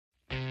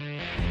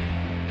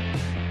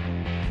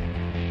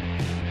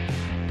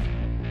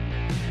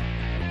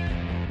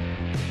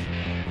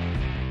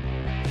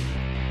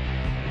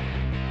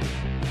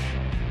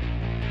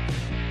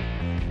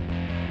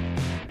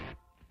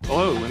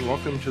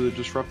welcome to the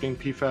Disrupting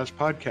PFAS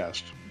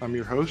podcast. I'm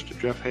your host,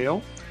 Jeff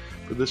Hale.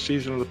 For this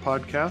season of the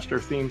podcast, our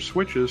theme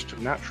switches to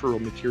natural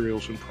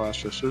materials and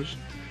processes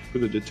for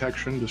the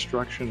detection,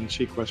 destruction, and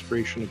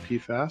sequestration of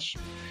PFAS.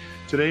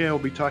 Today, I will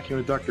be talking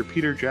with Dr.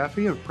 Peter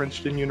Jaffe of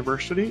Princeton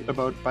University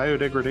about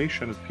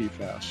biodegradation of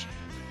PFAS.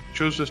 I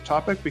chose this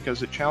topic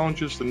because it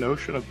challenges the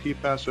notion of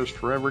PFAS as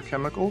forever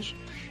chemicals,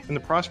 and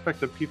the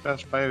prospect of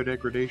PFAS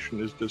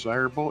biodegradation is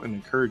desirable and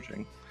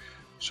encouraging.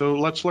 So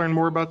let's learn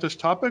more about this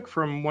topic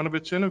from one of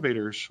its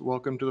innovators.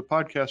 Welcome to the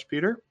podcast,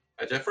 Peter.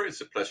 Hi, Jeffrey. It's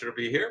a pleasure to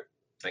be here.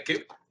 Thank you.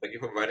 Thank you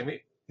for inviting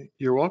me.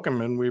 You're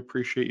welcome, and we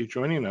appreciate you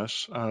joining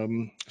us.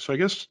 So I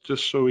guess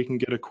just so we can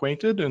get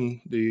acquainted and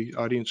the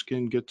audience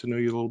can get to know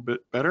you a little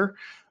bit better,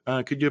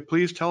 could you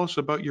please tell us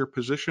about your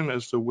position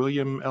as the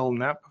William L.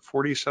 Knapp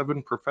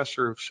 47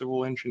 Professor of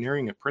Civil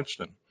Engineering at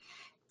Princeton?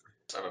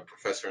 I'm a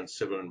professor in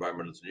civil and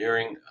environmental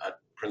engineering at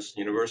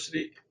Princeton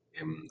University.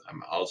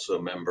 I'm also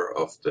a member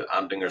of the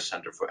Andinger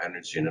Center for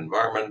Energy and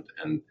Environment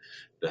and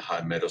the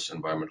High Meadows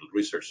Environmental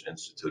Research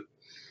Institute.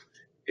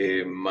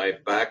 My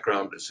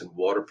background is in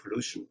water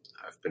pollution.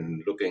 I've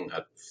been looking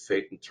at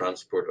fate and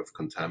transport of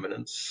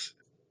contaminants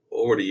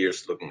over the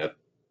years, looking at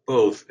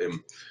both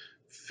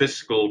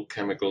physical,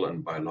 chemical,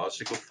 and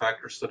biological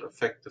factors that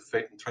affect the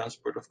fate and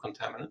transport of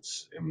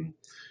contaminants.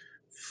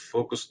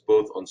 Focused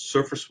both on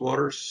surface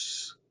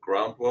waters,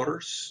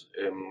 groundwater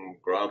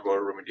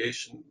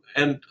remediation,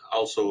 and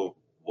also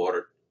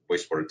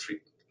wastewater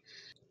treatment.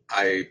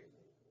 I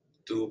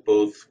do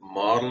both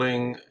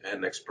modeling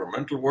and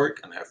experimental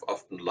work and have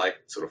often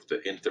liked sort of the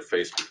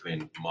interface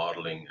between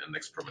modeling and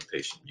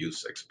experimentation,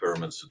 use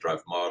experiments to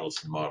drive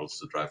models and models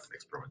to drive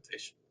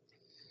experimentation.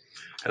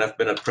 And I've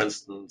been at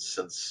Princeton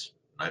since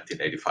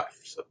 1985,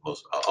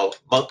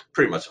 so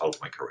pretty much all of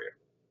my career.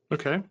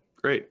 Okay,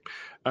 great.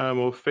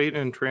 Well, fate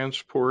and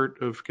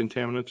transport of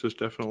contaminants is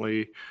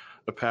definitely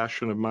a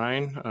passion of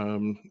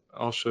mine.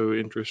 Also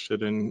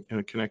interested in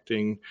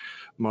connecting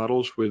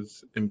models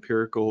with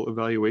empirical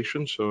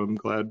evaluation. So I'm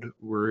glad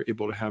we're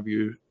able to have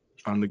you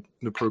on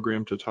the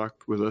program to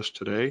talk with us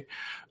today.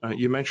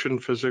 You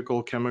mentioned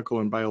physical, chemical,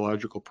 and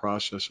biological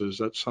processes.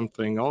 That's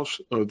something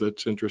else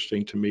that's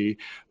interesting to me,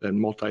 that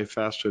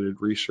multifaceted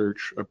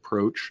research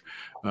approach.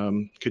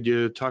 Could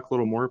you talk a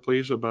little more,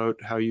 please,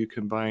 about how you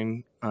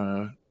combine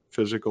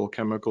physical,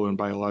 chemical, and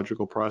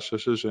biological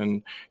processes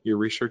in your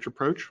research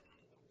approach?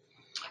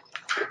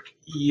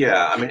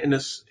 Yeah, I mean, in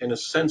a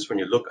sense, when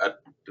you look at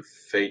the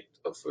fate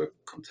of a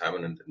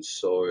contaminant in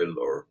soil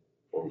or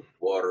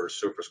water,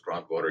 surface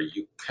groundwater,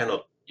 you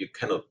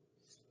cannot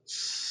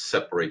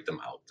separate them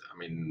out. I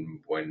mean,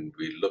 when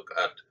we look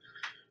at,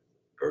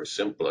 very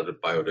simple, at the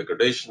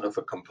biodegradation of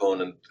a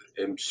component,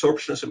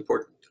 sorption is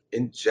important.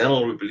 In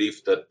general, we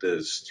believe that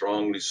the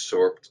strongly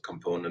sorbed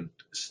component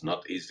is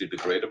not easily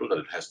degradable, that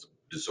it has to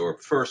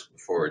desorb first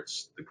before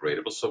it's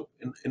degradable. So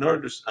in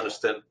order to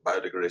understand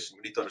biodegradation,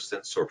 we need to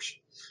understand sorption.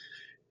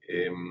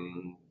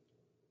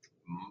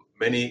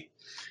 Many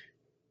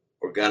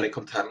organic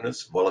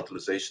contaminants,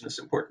 volatilization is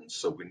important,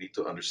 so we need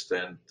to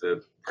understand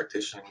the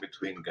partitioning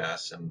between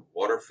gas and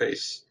water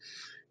phase.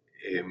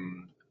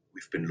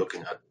 We've been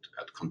looking at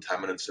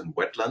contaminants in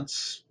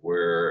wetlands,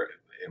 where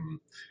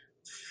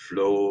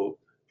flow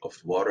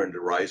of water in the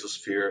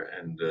rhizosphere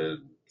and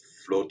the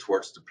flow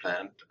towards the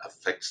plant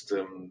affects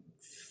the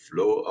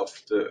flow of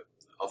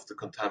the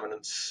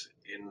contaminants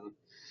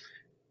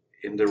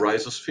in the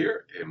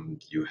rhizosphere.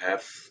 You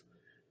have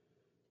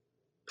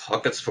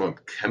pockets from a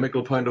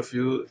chemical point of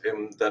view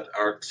that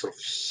are sort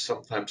of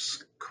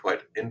sometimes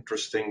quite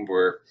interesting,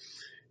 where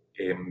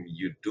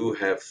you do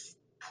have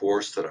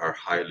pores that are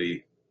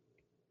highly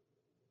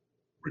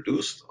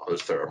reduced,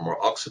 others that are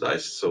more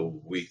oxidized.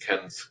 So we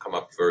can come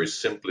up very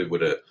simply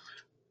with a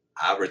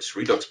average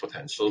redox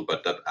potential,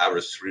 but that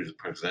average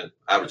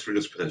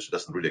redox potential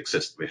doesn't really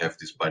exist. We have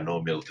this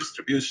binomial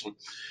distribution.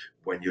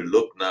 When you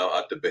look now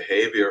at the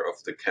behavior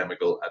of the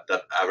chemical at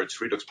that average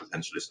redox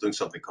potential, it's doing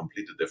something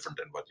completely different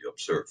than what you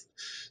observe.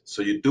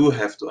 So you do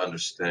have to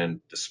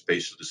understand the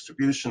spatial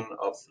distribution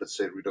of, let's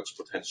say, redox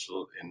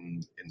potential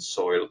in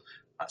soil,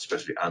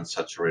 especially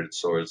unsaturated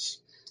soils,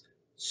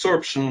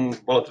 sorption,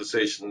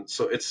 volatilization.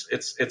 So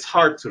it's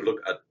hard to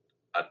look at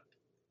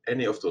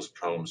any of those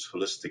problems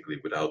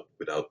holistically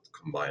without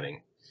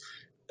combining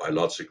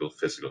biological,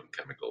 physical, and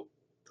chemical,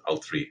 all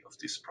three of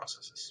these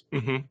processes.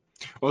 Mm-hmm.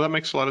 Well, that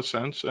makes a lot of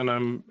sense, and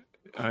I'm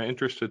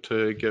interested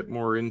to get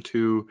more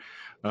into,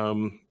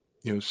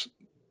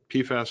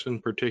 PFAS in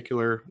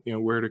particular,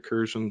 where it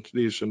occurs in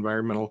these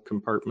environmental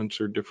compartments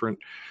or different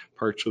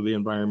parts of the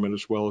environment,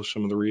 as well as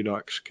some of the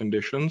redox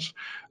conditions.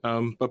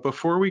 But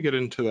before we get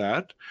into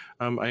that,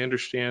 I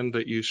understand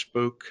that you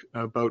spoke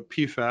about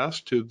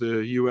PFAS to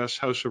the U.S.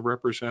 House of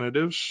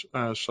Representatives,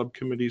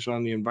 subcommittees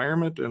on the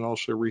environment, and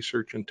also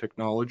research and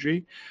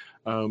technology.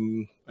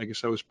 I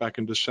guess that was back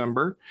in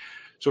December.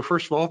 So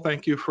first of all,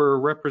 thank you for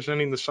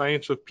representing the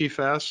science of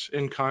PFAS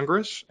in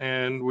Congress.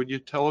 And would you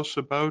tell us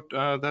about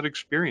that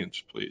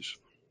experience, please?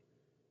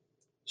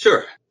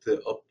 Sure.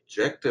 The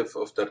objective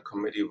of that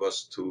committee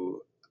was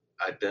to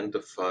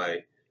identify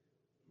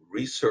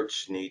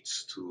research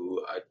needs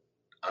to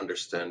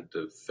understand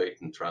the fate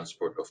and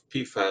transport of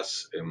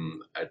PFAS,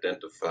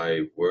 identify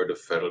where the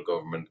federal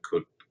government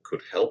could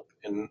help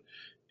in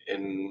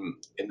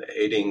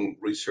aiding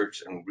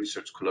research and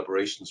research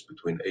collaborations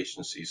between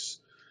agencies,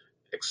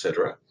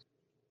 etc.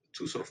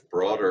 Two sort of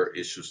broader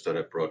issues that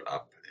I brought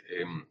up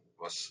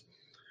was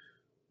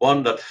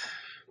one that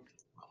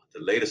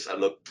the latest I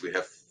looked, we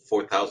have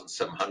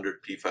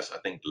 4,700 PFAS. I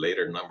think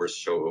later numbers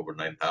show over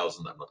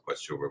 9,000. I'm not quite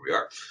sure where we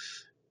are.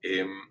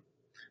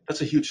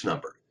 That's a huge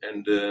number,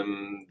 and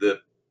the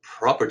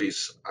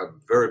properties are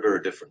very,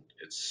 very different.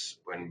 It's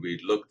when we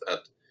looked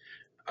at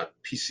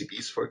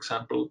PCBs, for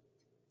example,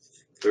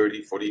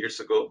 30, 40 years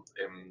ago,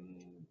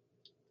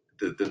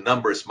 the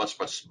number is much,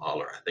 much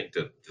smaller. I think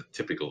the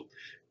typical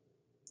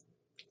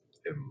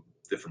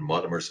different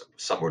monomers are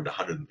somewhere in the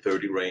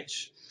 130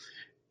 range.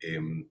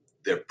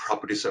 Their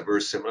properties are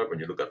very similar. When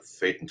you look at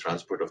fate and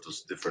transport of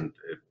those different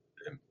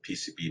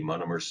PCB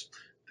monomers,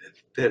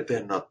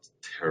 they're not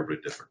terribly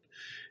different.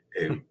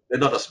 They're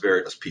not as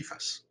varied as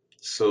PFAS.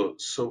 So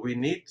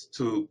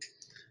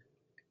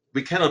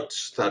we cannot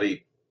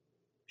study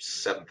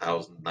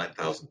 7,000,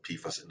 9,000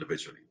 PFAS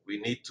individually. We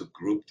need to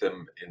group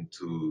them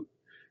into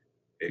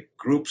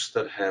groups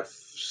that have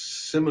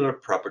similar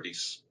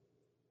properties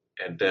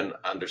and then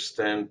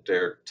understand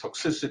their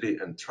toxicity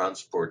and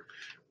transport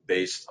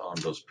based on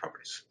those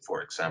properties.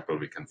 For example,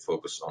 we can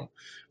focus on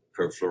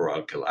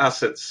perfluoroalkyl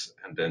acids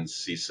and then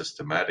see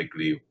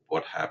systematically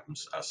what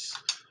happens as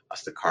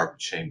the carbon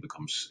chain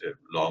becomes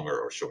longer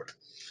or shorter.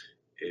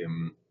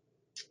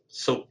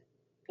 So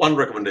one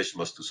recommendation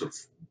was to sort of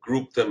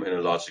group them in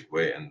a logic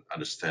way and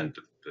understand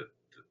the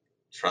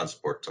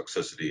transport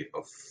toxicity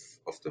of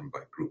them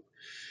by group.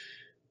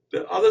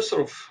 The other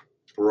sort of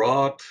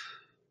broad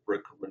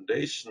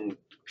recommendation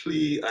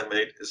plea I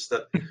made is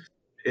that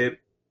a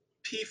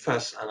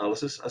PFAS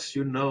analysis, as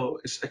you know,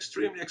 is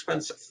extremely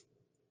expensive.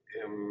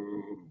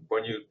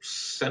 When you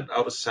send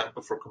out a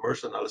sample for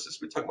commercial analysis,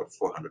 we're talking about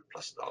 $400+.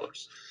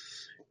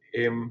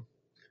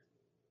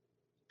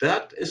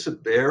 That is a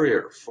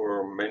barrier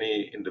for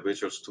many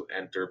individuals to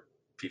enter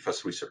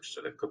PFAS research.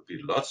 So there could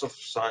be lots of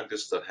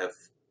scientists that have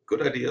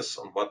good ideas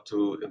on what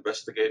to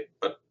investigate,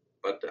 but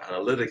the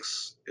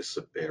analytics is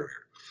a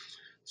barrier.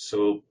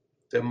 So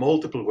there are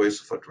multiple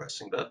ways of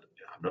addressing that.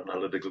 I'm not an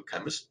analytical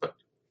chemist, but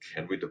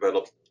can we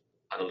develop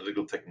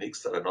analytical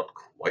techniques that are not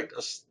quite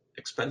as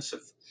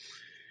expensive?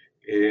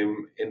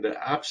 In the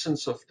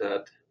absence of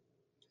that,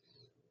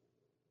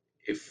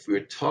 if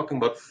we're talking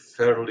about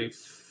federally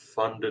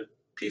funded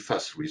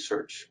PFAS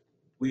research,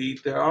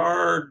 there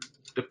are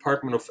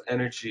Department of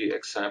Energy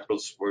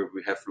examples where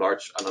we have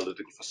large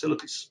analytical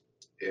facilities,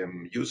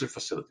 user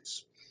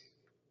facilities.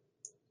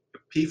 The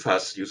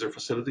PFAS user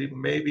facility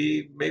may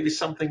be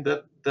something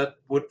that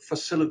would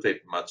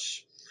facilitate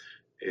much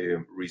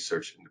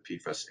research in the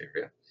PFAS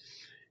area.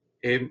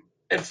 And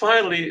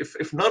finally,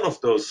 if none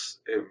of those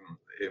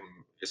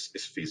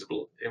is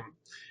feasible,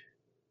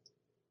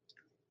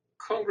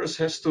 Congress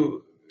has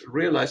to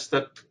realize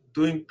that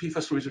doing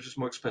PFAS research is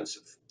more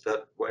expensive.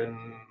 That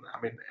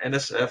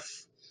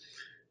NSF,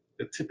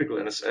 the typical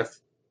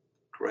NSF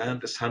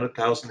grant is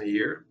 $100,000 a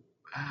year.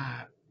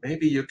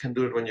 Maybe you can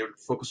do it when you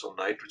focus on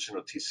nitrogen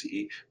or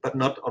TCE, but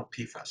not on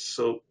PFAS.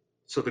 So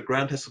the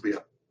grant has to be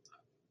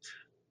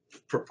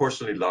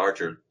proportionally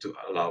larger to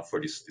allow for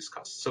these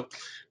costs. So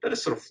that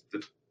is sort of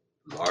the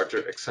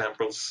larger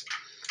examples.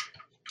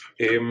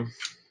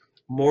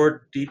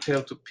 More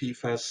detail to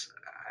PFAS,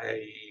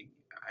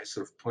 I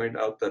sort of point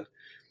out that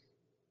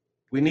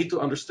we need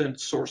to understand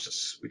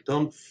sources. We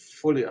don't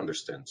fully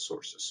understand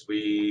sources.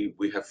 We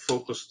have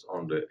focused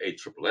on the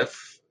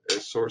AFFF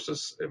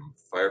sources,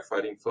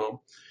 firefighting foam.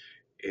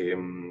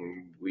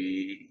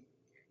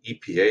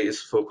 EPA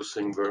is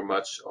focusing very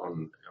much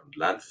on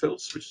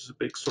landfills, which is a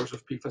big source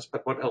of PFAS.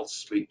 But what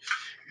else? We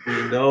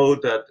know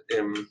that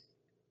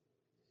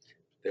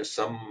there's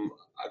some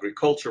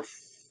agriculture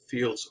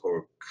fields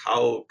or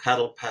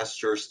cattle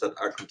pastures that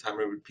are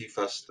contaminated with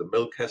PFAS. The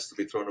milk has to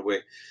be thrown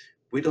away.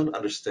 We don't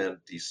understand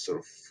these sort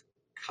of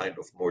kind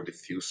of more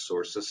diffuse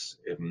sources.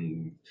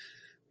 The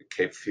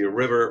Cape Fear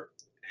River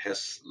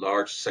has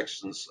large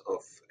sections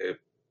of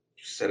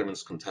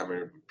sediments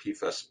contaminated with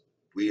PFAS.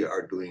 We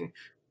are doing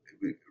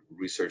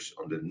research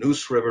on the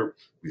Neuse River.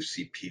 We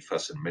see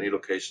PFAS in many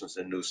locations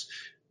in Neuse.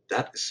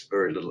 That is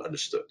very little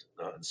understood.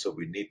 And so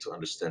we need to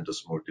understand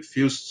those more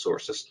diffuse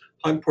sources.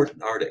 How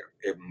important are they?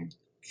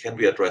 Can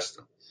we address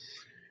them?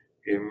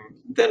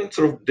 Then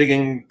sort of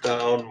digging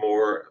down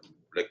more,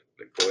 like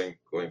going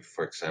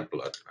for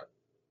example, at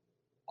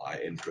my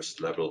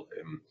interest level,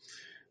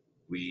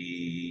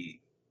 we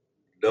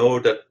know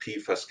that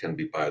PFAS can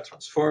be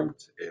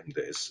biotransformed.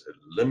 There is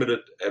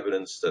limited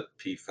evidence that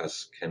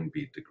PFAS can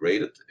be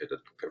degraded,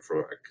 that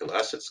perfluoroalkyl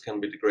acids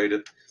can be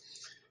degraded.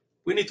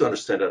 We need to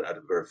understand that at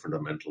a very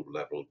fundamental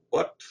level.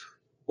 What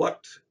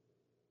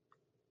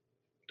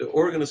the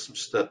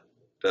organisms that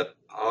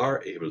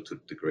are able to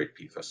degrade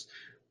PFAS,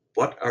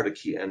 what are the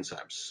key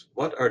enzymes?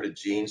 What are the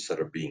genes that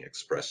are being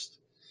expressed?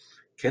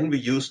 can we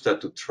use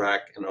that to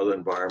track in other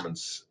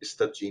environments? Is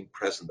that gene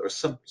present or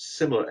some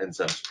similar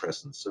enzymes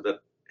present? So that,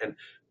 and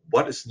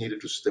what is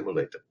needed to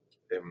stimulate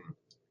them?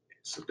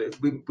 So that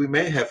we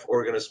may have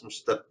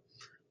organisms that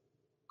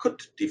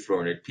could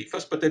defluorinate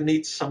PFAS, but they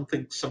need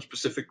something, some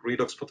specific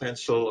redox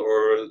potential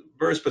or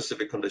very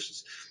specific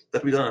conditions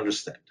that we don't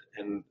understand.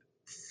 And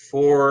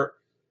for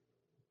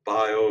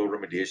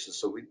bioremediation,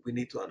 so we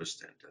need to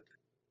understand that.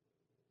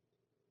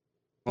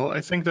 Well,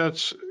 I think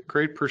that's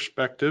great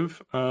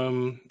perspective.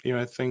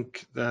 I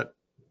think that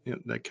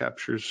that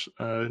captures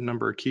a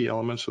number of key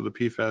elements of the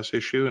PFAS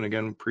issue. And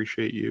again,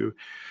 appreciate you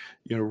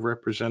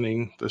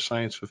representing the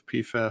science of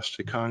PFAS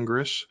to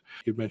Congress.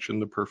 You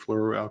mentioned the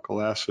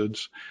perfluoroalkyl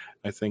acids.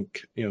 I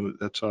think,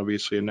 that's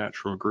obviously a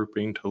natural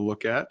grouping to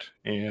look at.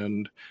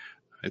 And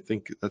I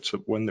think that's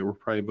one that we're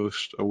probably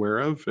most aware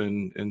of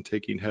and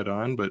taking head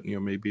on, but,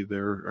 maybe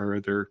there are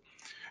other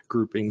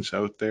groupings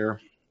out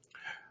there.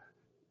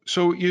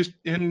 So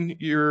in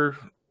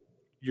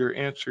your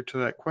answer to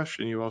that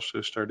question, you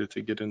also started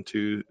to get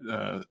into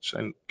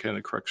kind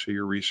of crux of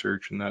your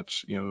research, and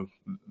that's the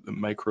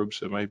microbes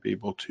that might be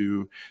able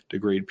to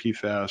degrade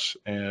PFAS,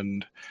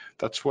 and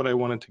that's what I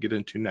wanted to get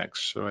into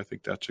next. So I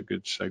think that's a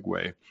good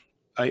segue.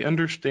 I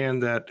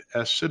understand that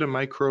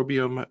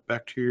Acidomycobium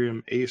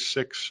bacterium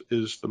A6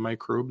 is the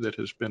microbe that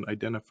has been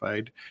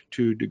identified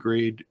to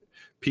degrade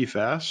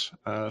PFAS.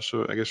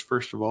 So I guess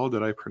first of all,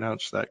 did I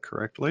pronounce that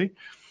correctly?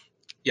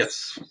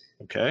 Yes.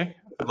 Okay.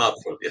 A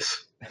mouthful,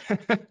 yes.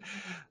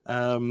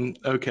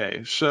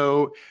 Okay,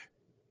 so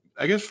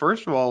I guess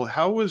first of all,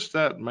 how was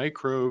that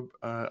microbe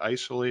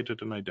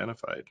isolated and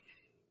identified?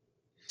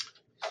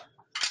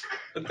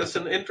 That's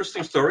an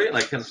interesting story, and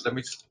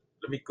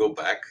let me go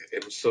back.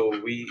 So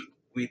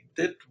we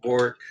did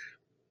work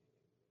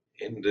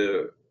in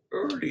the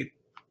early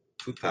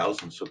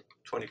 2000s, so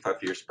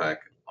 25 years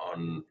back,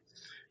 and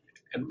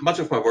much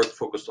of my work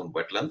focused on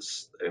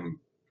wetlands,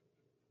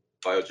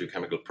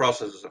 biogeochemical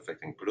processes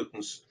affecting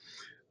pollutants.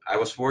 I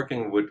was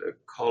working with a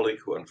colleague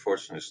who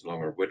unfortunately is no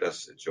longer with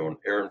us, Joan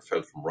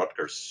Ehrenfeld from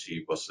Rutgers.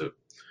 She was a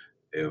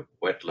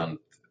wetland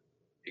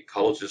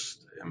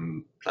ecologist,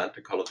 plant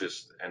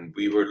ecologist, and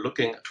we were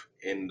looking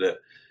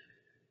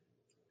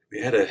we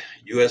had a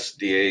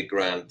USDA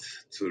grant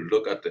to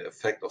look at the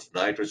effect of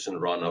nitrogen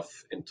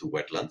runoff into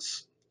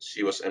wetlands.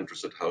 She was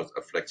interested how it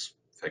affects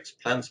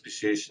plant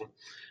speciation.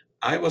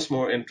 I was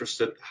more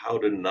interested how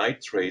the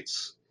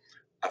nitrates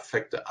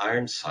affect the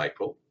iron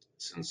cycle,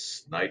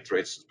 since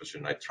nitrates, especially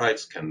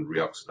nitrites, can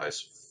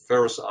reoxidize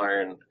ferrous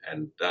iron,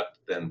 and that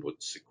then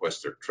would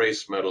sequester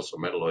trace metals or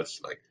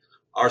metalloids like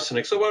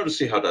arsenic. So I wanted to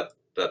see how that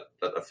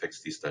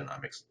affects these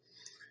dynamics.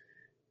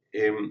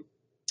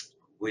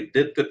 We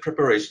did the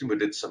preparation. We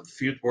did some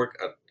field work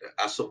at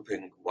the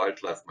Assunpink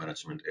Wildlife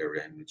Management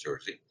Area in New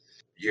Jersey.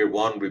 Year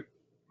one, we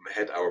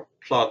had our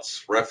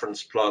plots,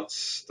 reference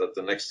plots, that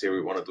the next year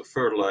we wanted to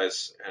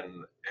fertilize,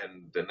 and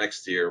the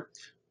next year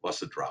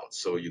was a drought.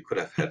 So you could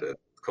have had a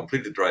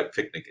completely dry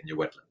picnic in your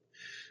wetland.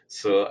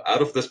 So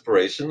out of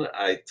desperation,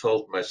 I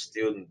told my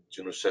student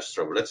Juno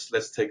Shestra, well,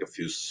 let's take a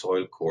few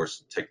soil cores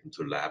and take them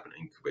to lab and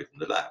incubate in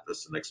the lab.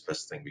 That's the next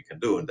best thing we can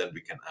do, and then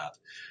we can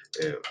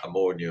add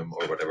ammonium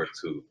or whatever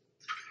to.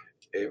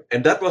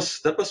 And that was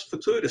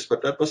fortuitous,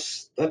 but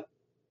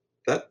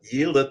that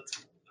yielded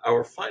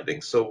our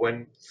findings. So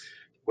when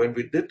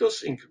we did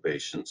those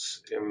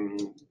incubations,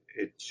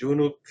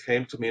 Juno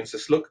came to me and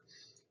says, "Look,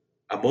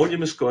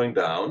 ammonium is going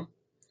down,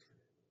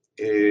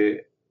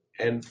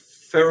 and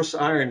ferrous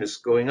iron is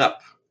going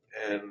up."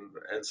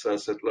 And so I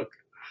said, "Look,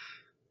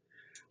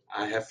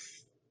 I have,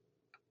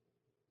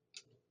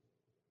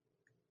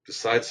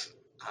 besides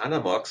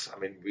Anamox, I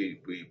mean, we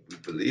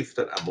believe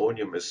that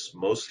ammonium is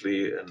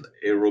mostly an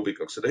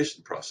aerobic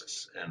oxidation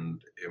process,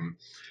 and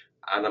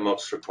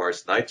Anamox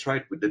requires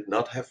nitrite. We did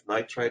not have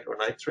nitrite or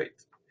nitrate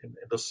in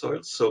the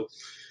soils. So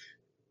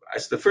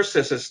as the first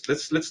test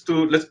is, let's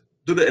do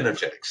the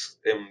energetics.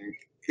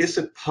 Is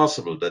it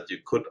possible that you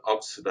could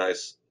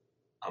oxidize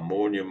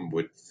ammonium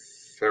with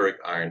ferric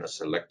iron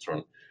as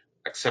electron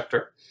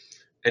acceptor?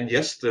 And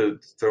yes, the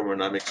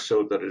thermodynamics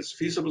showed that it is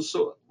feasible.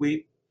 So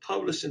we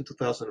published in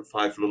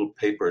 2005 a little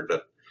paper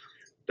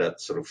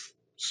that sort of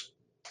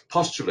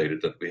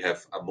postulated that we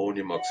have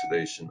ammonium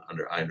oxidation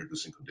under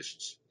iron-reducing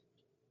conditions.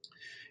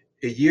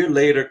 A year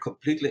later,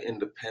 completely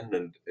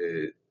independent,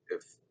 a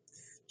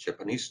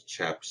Japanese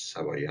chap,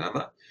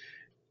 Sawayama,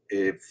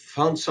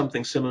 found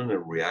something similar in a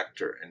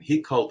reactor, and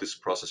he called this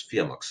process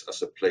Fiamox,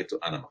 as a play to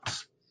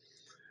Anamox.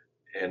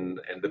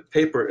 And the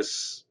paper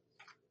is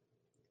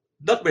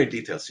not very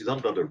detailed. You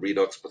don't know the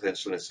redox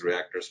potential in its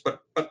reactors,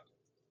 but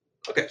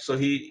okay. So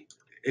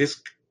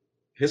his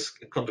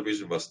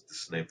contribution was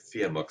this name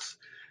Fiamox.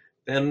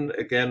 Then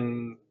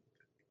again,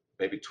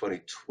 maybe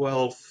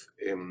 2012,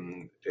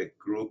 a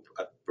group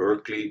at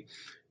Berkeley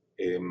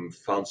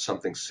found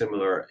something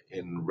similar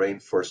in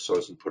rainforest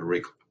soils in Puerto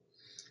Rico.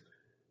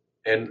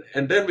 And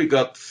then we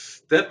got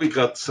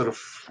sort of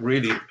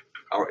really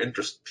our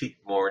interest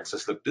peaked more and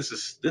says, look, this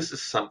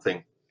is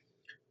something.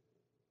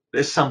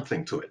 There's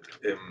something to it.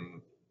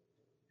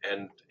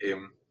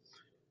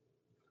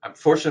 I'm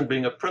fortunate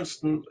being at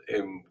Princeton.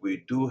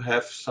 We do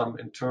have some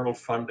internal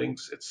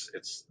fundings.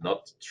 It's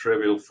not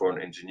trivial for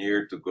an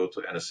engineer to go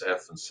to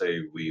NSF and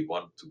say we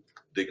want to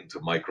dig into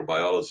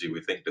microbiology.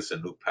 We think there's a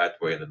new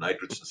pathway in the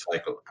nitrogen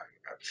cycle.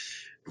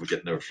 We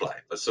get never fly.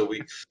 But so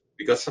we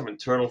got some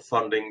internal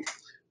funding.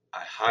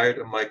 I hired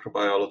a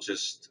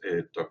microbiologist,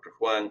 Dr.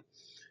 Huang.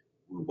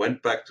 We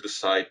went back to the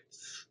site.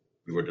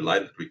 We were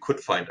delighted we could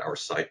find our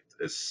site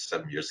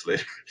 7 years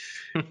later.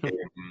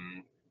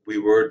 We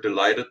were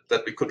delighted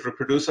that we could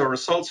reproduce our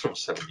results from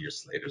 7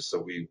 years later. So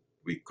we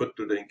could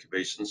do the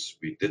incubations.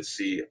 We did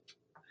see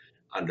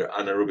under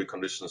anaerobic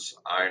conditions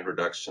iron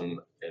reduction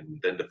and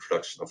then the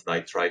production of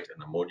nitrite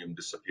and ammonium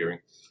disappearing.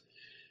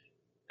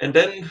 And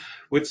then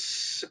with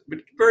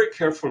very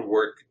careful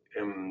work,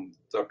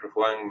 Dr.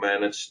 Huang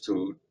managed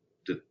to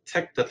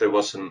detect that there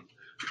was an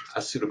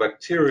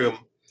Acidobacterium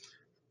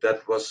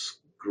that was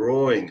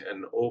growing,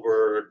 and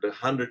over the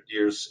 100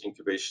 years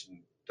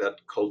incubation, that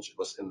culture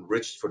was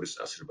enriched for this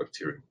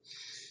Acidobacterium.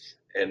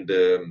 And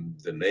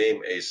the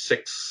name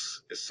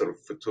A6 is sort of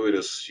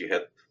fortuitous. She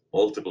had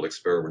multiple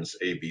experiments,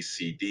 A, B,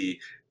 C, D,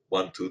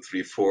 1, 2,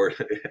 3, 4.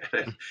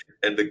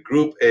 And the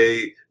group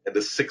A and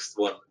the sixth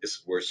one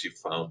is where she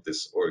found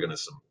this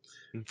organism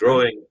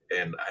growing.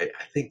 And I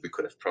think we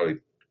could have probably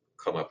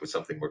come up with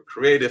something more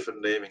creative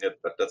in naming it,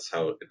 but that's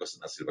how it was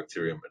an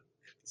Acidobacterium, and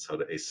that's how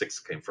the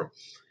A6 came from.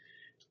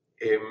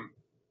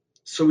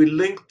 So we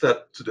linked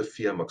that to the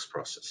FIAMOX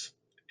process.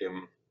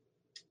 To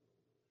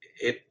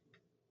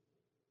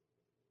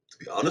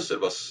be honest, it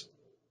was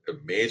a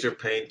major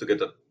pain to get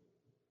that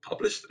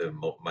published.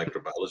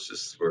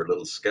 Microbiologists were a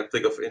little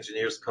skeptic of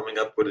engineers coming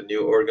up with a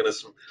new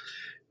organism,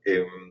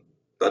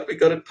 but we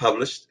got it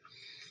published.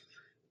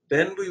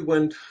 Then we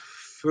went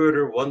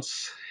further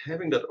once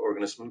having that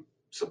organism.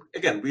 So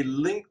again, we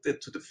linked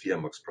it to the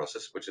FIAMOX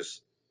process, which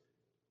is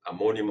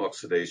ammonium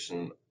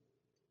oxidation.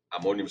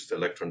 Ammonium is the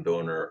electron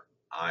donor,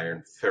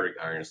 iron, ferric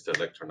iron is the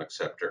electron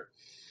acceptor.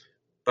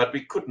 But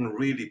we couldn't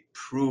really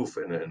prove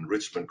in an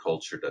enrichment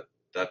culture that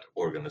that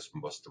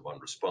organism was the one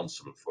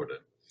responsible for the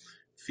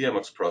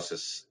FIAMOX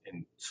process.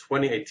 In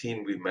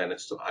 2018, we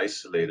managed to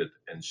isolate it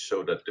and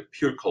show that the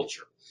pure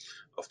culture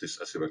of this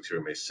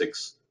Acidobacterium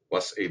A6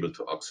 was able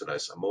to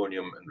oxidize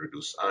ammonium and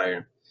reduce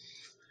iron.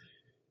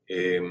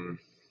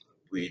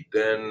 We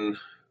then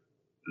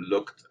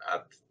looked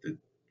at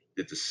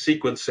the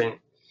sequencing,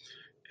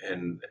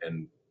 and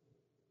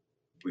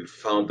we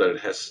found that it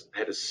has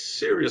had a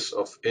series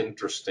of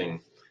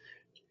interesting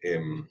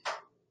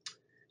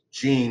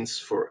genes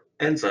for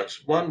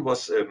enzymes. One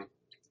was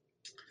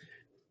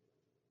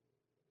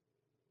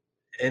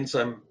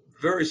enzyme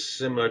very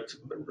similar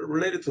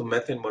related to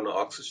methane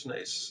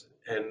monooxygenase,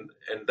 and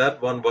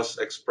that one was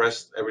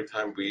expressed every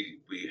time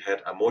we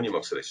had ammonium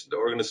oxidation. The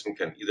organism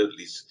can either at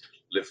least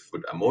live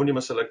with ammonium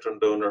as electron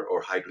donor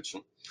or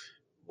hydrogen.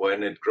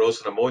 When it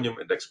grows on ammonium,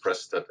 it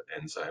expresses that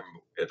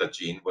enzyme, that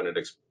gene. When it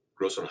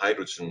grows on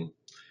hydrogen,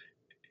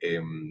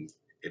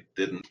 it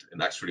didn't,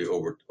 and actually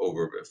over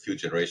a few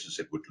generations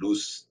it would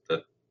lose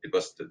that. It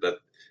was that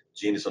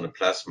gene is on a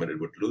plasmid, it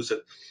would lose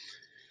it.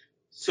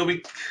 So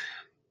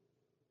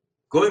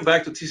going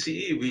back to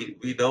TCE,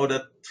 we know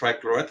that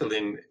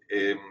trichloroethylene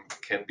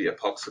can be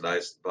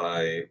epoxidized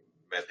by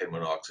methane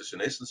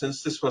monooxygenase, and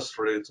since this was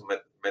related to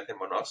methane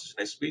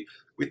monooxygenase,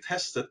 we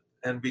tested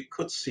and we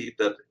could see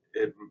that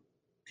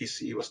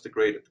TCE was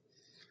degraded.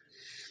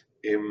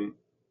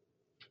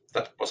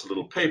 That was a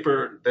little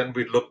paper. Then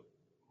we looked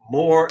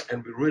more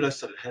and we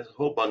realized that it has a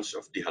whole bunch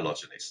of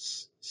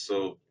dehalogenases.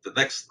 So the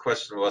next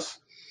question was,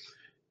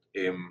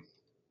 given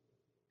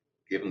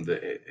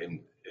the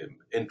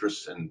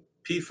interest in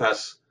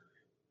PFAS,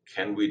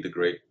 can we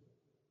degrade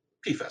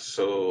PFAS?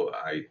 So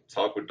I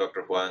talked with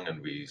Dr. Huang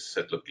and we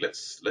said, look,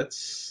 let's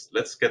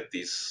get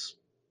these.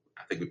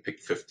 I think we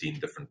picked 15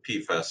 different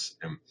PFAS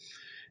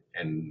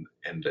and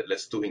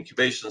let's do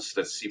incubations.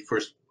 Let's see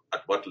first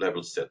at what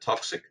levels they're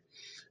toxic.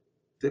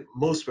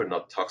 Most were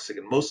not toxic.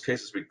 In most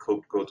cases, we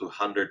could go to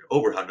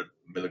over 100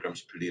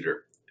 milligrams per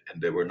liter,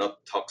 and they were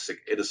not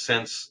toxic in a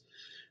sense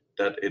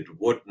that it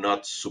would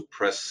not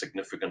suppress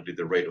significantly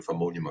the rate of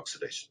ammonium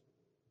oxidation.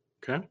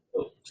 Okay.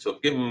 So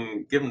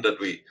given that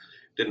we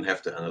didn't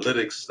have the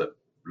analytics, that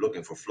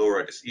looking for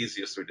fluoride is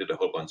easiest, we did a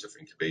whole bunch of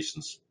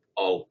incubations,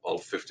 all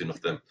 15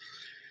 of them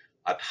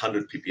at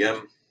 100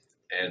 ppm.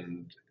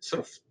 And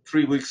sort of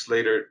 3 weeks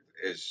later,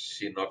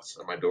 she knocks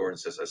on my door and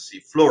says, I see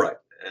fluoride.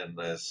 And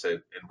I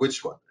said, in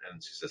which one?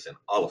 And she says, in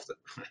all of them.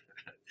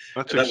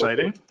 That's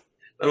exciting.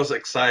 That was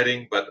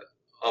exciting, but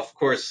of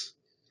course,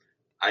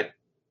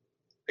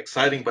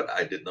 exciting, but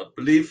I did not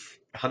believe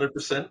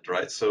 100%,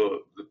 right?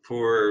 So the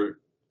poor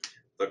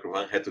Dr.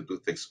 Huang had to do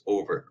things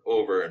over and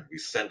over, and we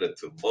sent it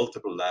to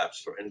multiple labs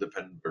for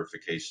independent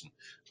verification.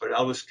 But it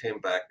always came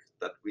back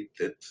that we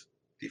did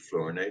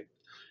defluorinate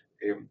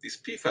these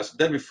PFAS.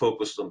 Then we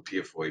focused on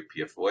PFOA,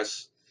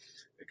 PFOS.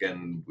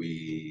 Again,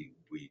 we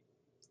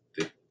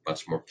did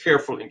much more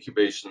careful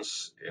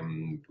incubations,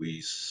 and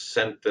we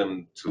sent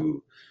them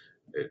to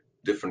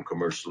different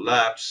commercial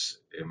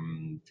labs.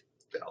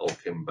 They all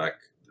came back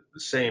the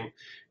same.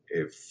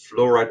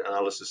 Fluoride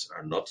analysis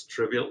are not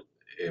trivial.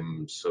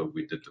 So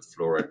we did the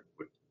fluoride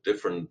with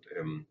different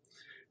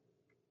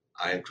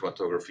ion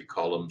chromatography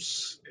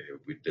columns.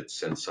 We did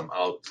send some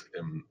out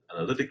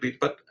analytically,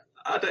 but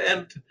at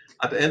the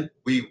end,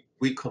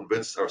 we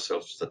convinced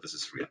ourselves that this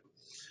is real.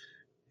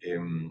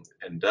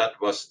 And that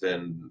was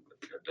then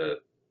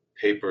the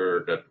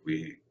paper that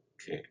we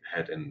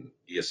had in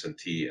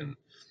ESNT in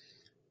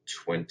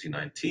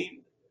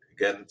 2019.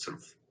 Again, sort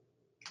of,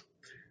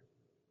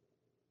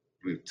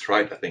 we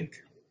tried, I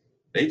think,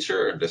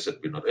 Nature, and they said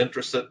we're not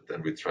interested.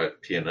 Then we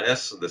tried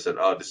PNAS, and they said,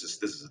 oh, this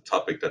is a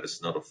topic that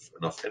is not of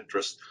enough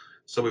interest.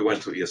 So we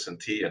went to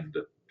ESNT, and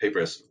the paper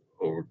has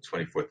over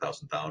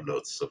 24,000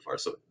 downloads so far.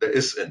 So there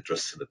is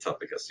interest in the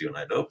topic, as you and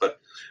I know, but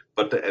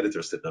the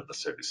editors did not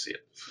necessarily see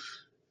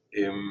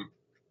it.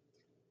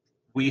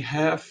 We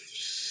have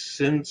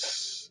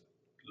since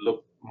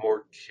looked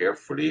more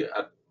carefully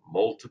at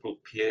multiple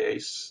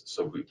PAAs.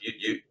 So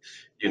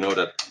you know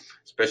that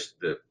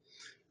especially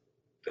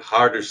the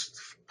hardest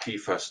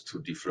PFAS to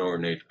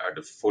defluorinate are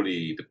the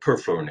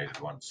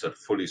perfluorinated ones that are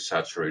fully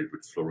saturated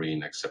with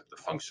fluorine except the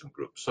function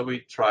group. So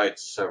we tried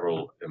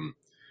several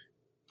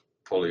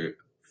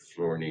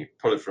polyfluorinated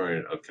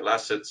alkyl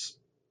acids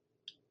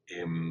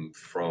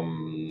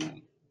from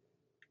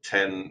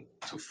 10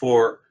 to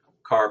 4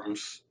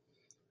 carbons.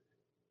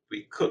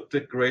 We could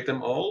degrade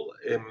them all.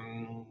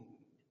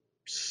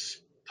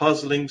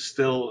 Puzzling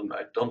still, and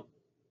I don't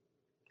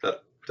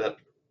that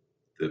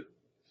the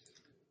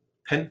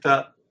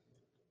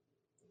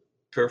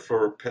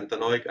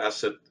perfluoropentanoic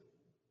acid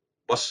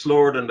was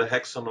slower than the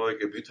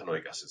hexanoic and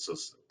butanoic acid. So,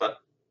 but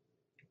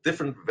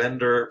different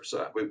vendor,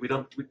 so we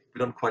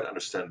don't quite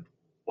understand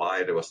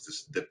why there was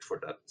this dip for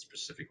that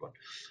specific one.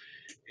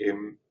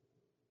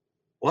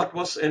 What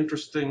was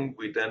interesting,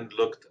 we then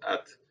looked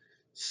at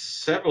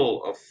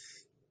several of,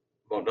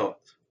 well, no,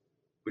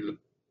 we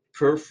looked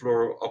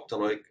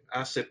perfluorooctanoic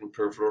acid and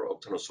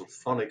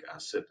perfluorooctanosulfonic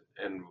acid,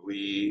 and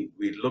we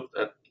looked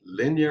at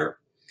linear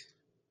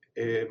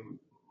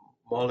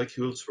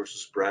molecules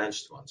versus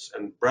branched ones.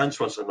 And branched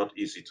ones are not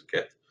easy to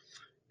get.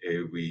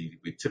 We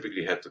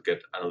typically had to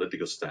get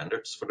analytical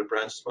standards for the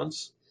branched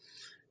ones.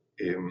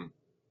 And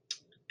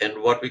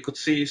what we could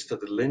see is that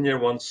the linear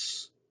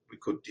ones, we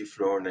could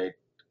defluorinate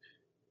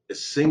a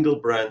single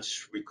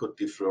branch, we could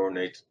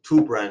defluorinate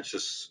 2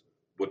 branches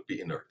would be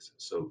inert.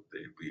 So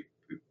we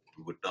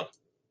would not,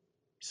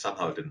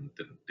 somehow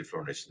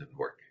defluorination didn't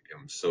work.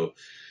 So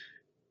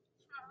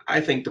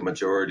I think the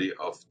majority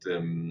of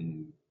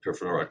the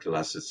perfluoroalkyl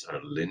acids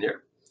are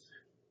linear,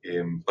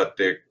 but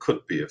there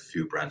could be a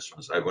few branched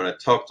ones. When I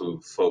talked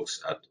to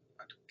folks at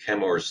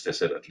Chemours, they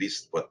said at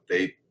least what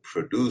they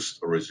produced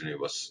originally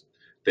was,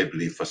 they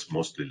believe, was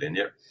mostly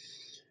linear.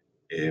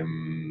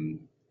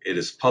 It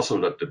is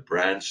possible that the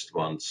branched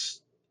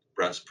ones,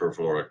 branched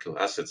perfluoroalkyl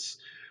acids,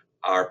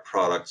 are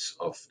products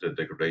of the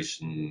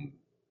degradation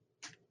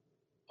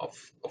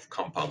of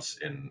compounds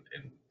in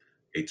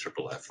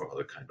AFFF or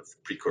other kind of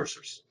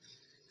precursors.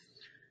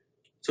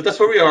 So that's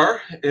where we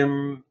are.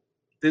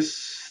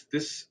 This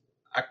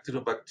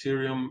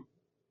Actinobacterium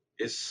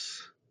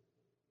is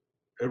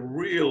a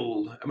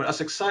real, I mean,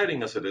 as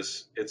exciting as it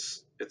is,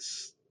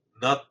 it's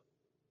not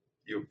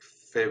your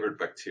favorite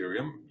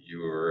bacterium.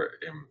 Your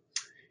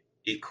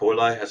E.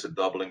 coli has a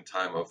doubling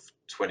time of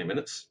 20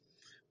 minutes.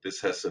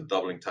 This has a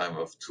doubling time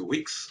of 2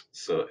 weeks.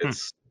 So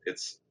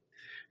it's,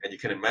 and you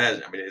can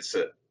imagine, I mean, it's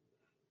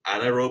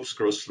anaerobes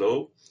grow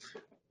slow,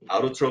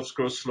 autotrophs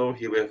grow slow.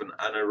 Here we have an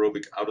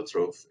anaerobic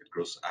autotroph. It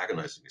grows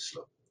agonizingly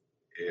slow.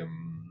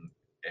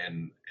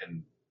 And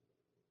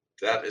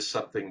that is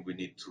something we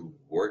need to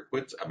work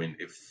with. I mean,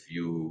 if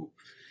you,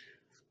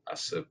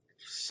 as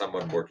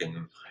someone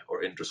working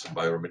or interested in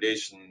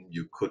bioremediation,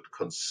 you could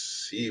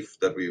conceive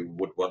that we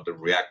would want a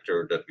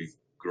reactor that we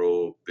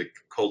grow big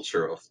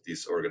culture of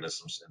these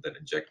organisms and then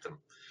inject them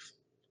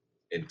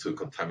into a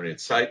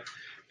contaminated site.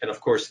 And of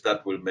course,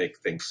 that will make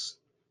things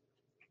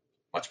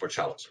much more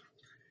challenging.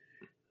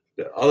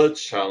 The other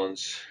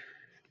challenge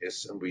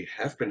is, and we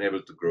have been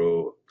able to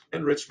grow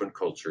enrichment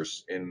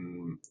cultures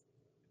in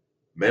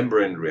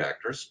membrane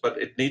reactors,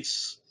 but it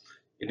needs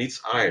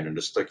iron, and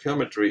the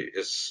stoichiometry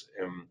is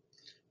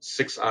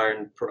 6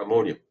 iron per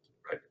ammonium,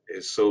 right?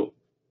 So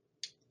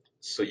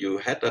you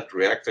had that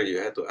reactor, you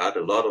had to add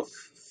a lot of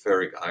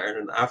ferric iron,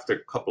 and after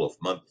a couple of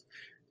months,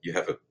 you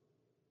have a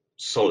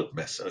solid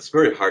mess, and it's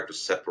very hard to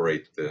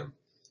separate the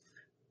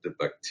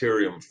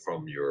bacterium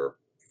from your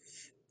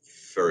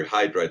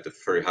ferrihydrite. The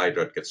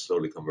ferrihydrite gets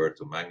slowly converted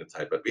to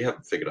magnetite, but we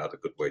haven't figured out a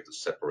good way to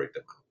separate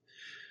them out.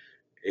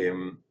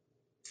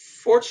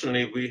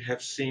 Fortunately, we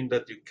have seen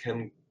that you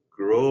can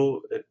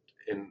grow it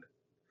in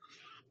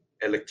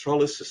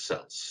electrolysis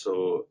cells.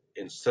 So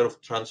instead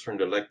of transferring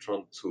the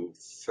electron to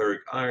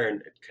ferric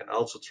iron, it can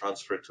also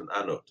transfer it to an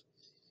anode.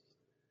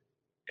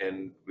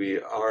 And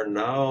we are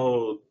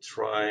now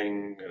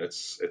trying, and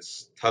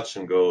it's touch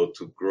and go,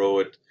 to grow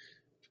it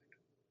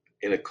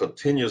in a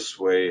continuous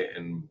way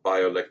in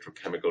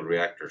bioelectrochemical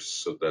reactors,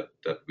 so that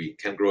we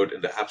can grow it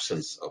in the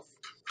absence of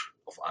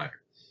iron.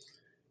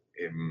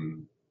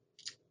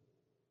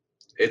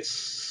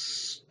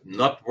 It's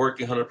not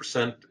working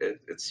 100%.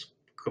 It's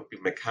could be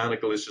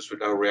mechanical issues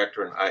with our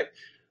reactor, and I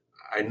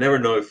never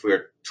know if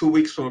we're 2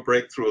 weeks from a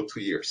breakthrough or 2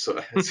 years. So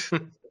it's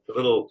a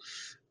little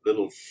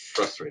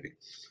frustrating.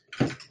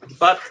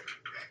 But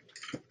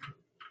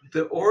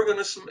the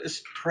organism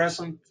is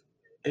present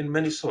in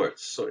many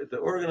soils. So the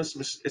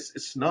organism is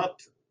it's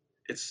not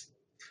it's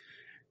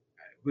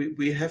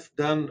we have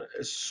done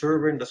a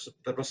survey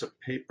that was a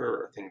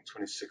paper I think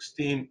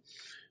 2016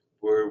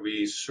 where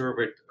we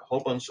surveyed a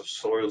whole bunch of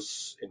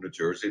soils in New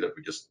Jersey that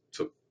we just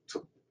took a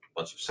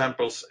bunch of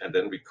samples, and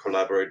then we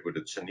collaborated with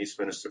the Chinese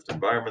Ministry of the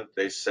Environment.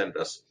 They sent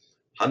us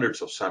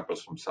hundreds of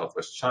samples from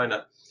Southwest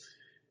China,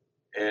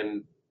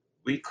 and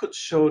we could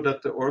show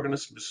that the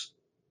organism is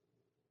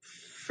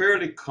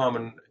fairly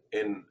common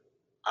in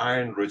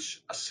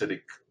iron-rich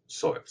acidic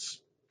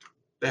soils.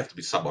 They have to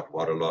be somewhat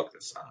waterlogged.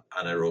 It's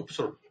anaerobic,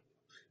 sort of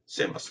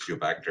same as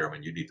geobacteria. I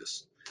mean, you need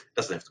this. It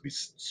doesn't have to be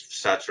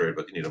saturated,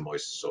 but you need a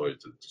moist soil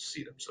to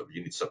see them. So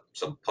you need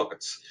some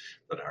pockets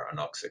that are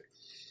anoxic.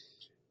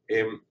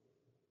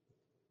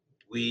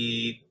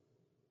 We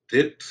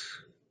did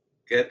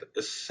get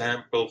a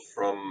sample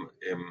from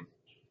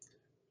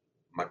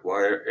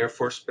McGuire Air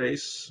Force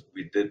Base.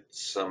 We did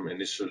some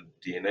initial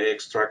DNA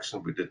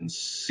extraction. We didn't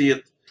see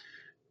it.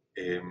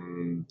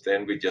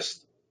 Then we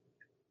just,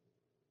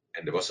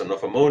 and there was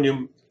enough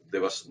ammonium. There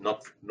was no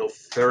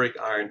ferric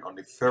iron,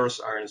 only ferrous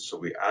iron. So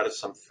we added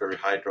some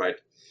ferrihydride,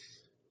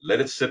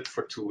 let it sit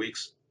for 2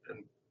 weeks,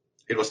 and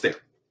it was there.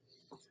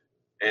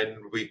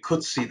 And we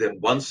could see that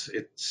once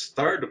it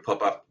started to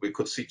pop up, we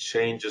could see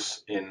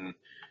changes in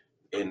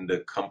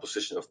the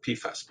composition of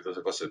PFAS because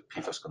it was a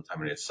PFAS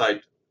contaminated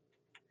site.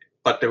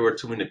 But there were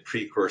too many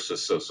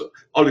precursors. So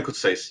all we could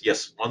say is,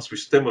 yes, once we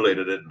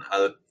stimulated it and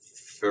added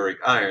ferric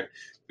iron,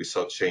 we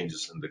saw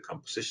changes in the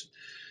composition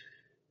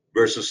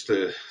versus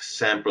the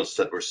samples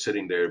that were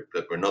sitting there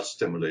that were not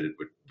stimulated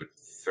with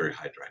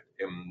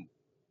ferrihydride.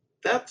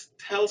 That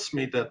tells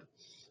me that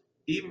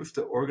even if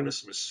the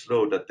organism is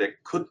slow, that there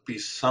could be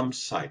some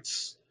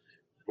sites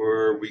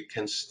where we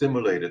can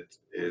stimulate it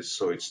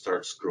so it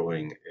starts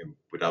growing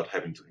without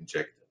having to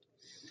inject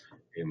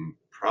it.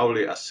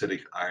 Probably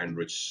acidic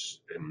iron-rich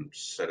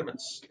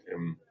sediments,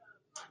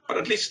 but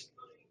at least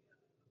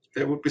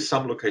there would be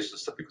some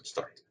locations that we could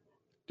start.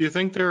 Do you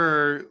think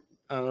there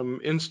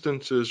are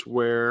instances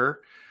where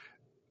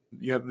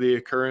you have the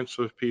occurrence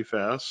of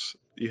PFAS,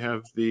 you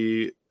have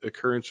the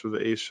occurrence of the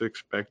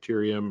A6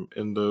 bacterium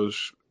in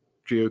those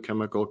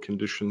geochemical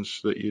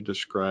conditions that you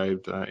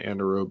described,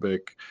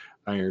 anaerobic,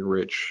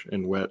 iron-rich,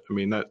 and wet? I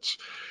mean, that's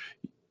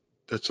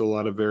a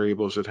lot of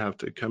variables that have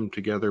to come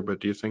together, but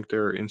do you think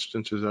there are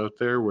instances out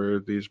there where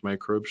these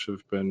microbes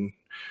have been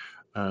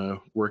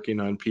working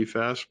on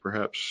PFAS,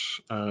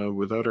 perhaps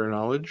without our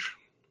knowledge?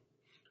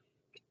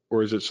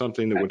 Or is it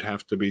something that would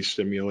have to be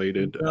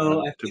stimulated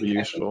to be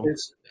useful?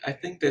 I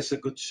think there's a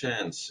good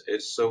chance.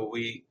 So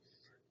we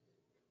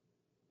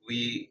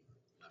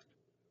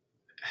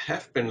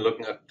have been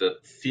looking at the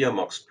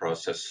FIAMOX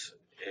process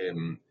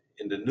in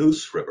the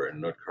Neuse River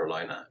in North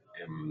Carolina.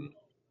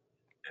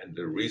 And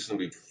the reason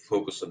we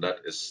focus on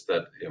that is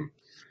that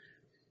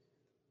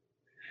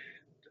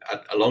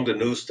along the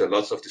Neuse, there are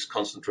lots of these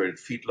concentrated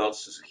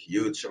feedlots. There's a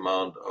huge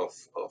amount of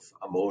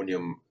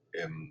ammonium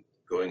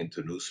going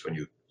into Neuse. When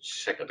you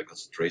check at the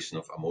concentration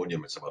of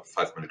ammonium, it's about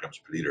 5 milligrams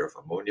per liter of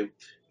ammonium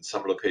in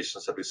some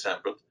locations that we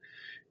sampled.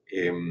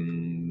 The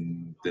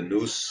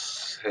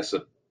Neuse has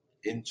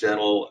in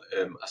general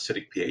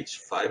acidic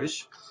pH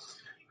 5-ish,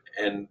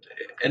 and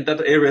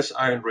that area is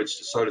iron rich.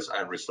 The soil is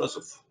iron rich, lots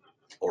of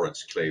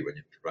orange clay when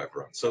you drive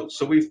around. So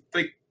we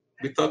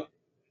thought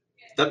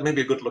that may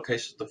be a good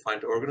location to find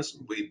the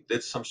organism. We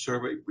did some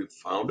survey, we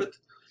found it.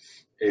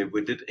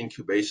 We did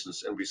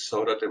incubations, and we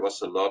saw that there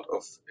was a lot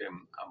of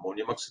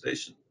ammonium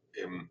oxidation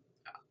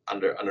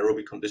under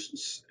anaerobic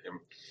conditions.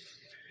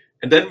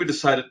 And then we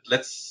decided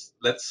let's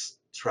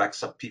track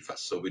some PFAS.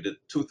 So we did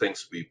two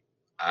things. We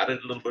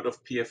added a little bit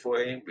of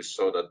PFOA. We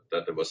saw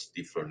that there was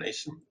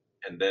defluorination,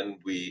 and then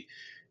we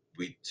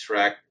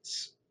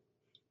tracked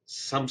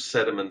some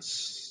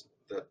sediments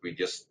that we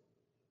just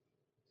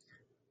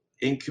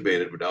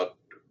incubated without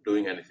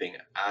doing anything,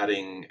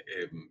 adding,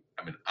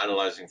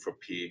 analyzing for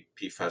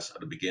PFAS at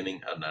the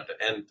beginning and at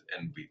the end,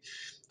 and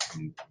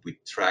we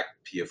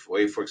tracked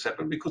PFOA, for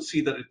example. We could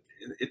see that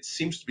it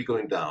seems to be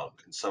going down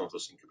in some of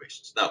those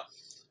incubations. Now,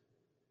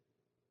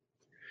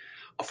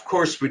 of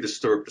course, we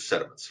disturbed the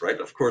sediments, right?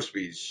 Of course,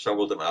 we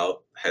shoveled them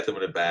out, had them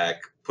in a bag,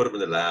 put them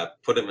in the lab,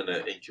 put them in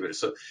an incubator.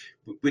 So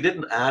we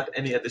didn't add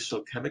any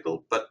additional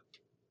chemical, but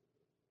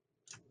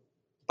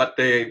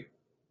did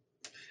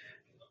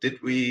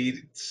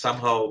we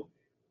somehow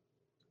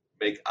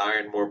make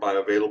iron more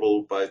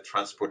bioavailable by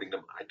transporting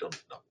them? I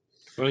don't know.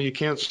 Well, you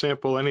can't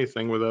sample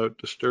anything without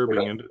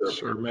disturbing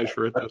it or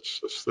measure it.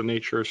 That's the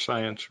nature of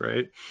science,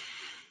 right?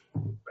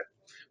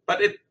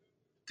 But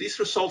these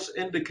results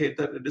indicate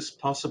that it is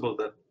possible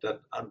that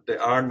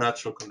there are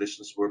natural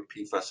conditions where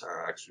PFAS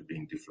are actually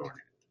being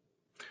defluorinated.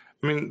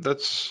 I mean,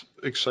 that's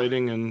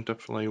exciting and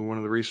definitely one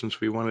of the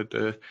reasons we wanted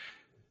to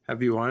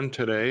have you on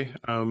today.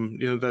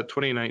 That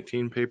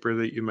 2019 paper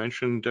that you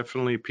mentioned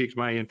definitely piqued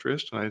my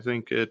interest, and I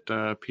think it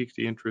piqued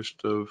the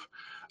interest of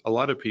a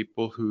lot of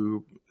people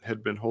who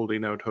had been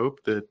holding out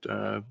hope that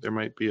there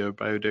might be a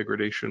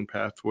biodegradation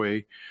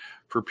pathway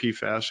for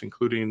PFAS,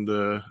 including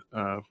the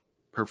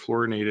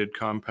perfluorinated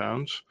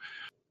compounds.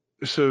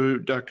 So,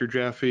 Dr.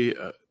 Jaffe,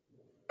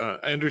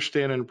 I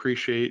understand and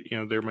appreciate,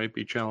 there might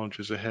be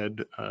challenges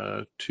ahead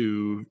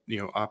to,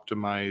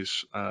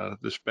 optimize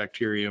this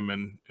bacterium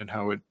and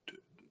how it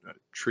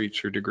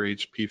treats or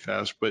degrades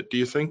PFAS. But do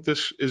you think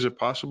is it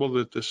possible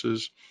that this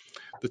is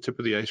the tip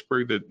of the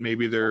iceberg, that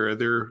maybe there are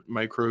other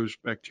microbes,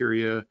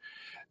 bacteria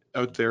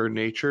out there in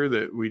nature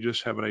that we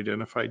just haven't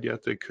identified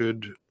yet that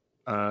could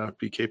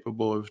be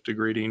capable of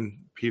degrading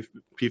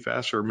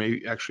PFAS, or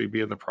may actually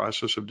be in the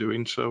process of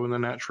doing so in the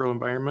natural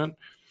environment?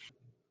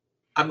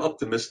 I'm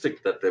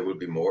optimistic that there will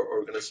be more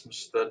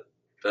organisms that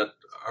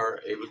are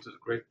able to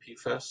degrade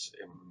PFAS.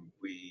 And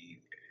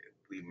we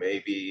may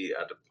be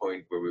at a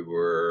point where we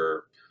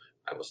were.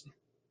 I wasn't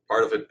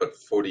part of it, but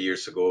 40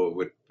 years ago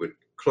with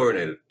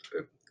chlorinated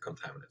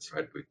contaminants,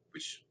 right? We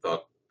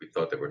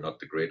thought they were not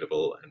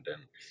degradable, and then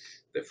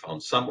they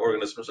found some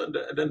organisms, and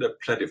then there are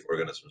plenty of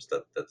organisms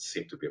that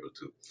seem to be able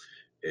to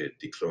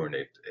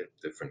dechlorinate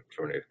different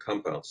chlorinated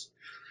compounds.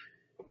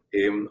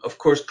 Of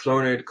course,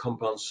 chlorinated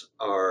compounds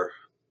are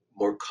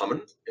more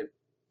common.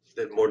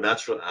 They're more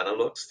natural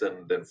analogs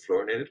than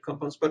fluorinated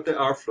compounds, but there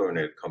are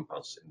fluorinated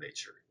compounds in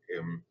nature.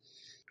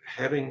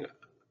 Having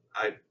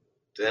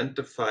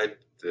identified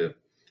the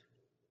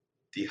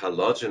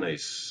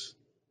dehalogenase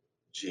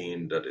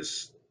gene, that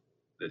is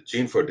the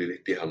gene for the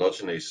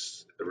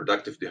dehalogenase, the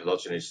reductive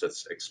dehalogenase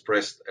that's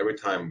expressed every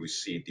time we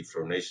see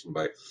defluorination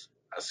by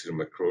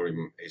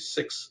Acetylmicrorium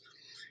A6,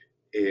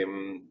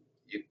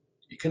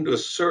 you can do a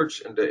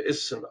search, and there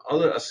is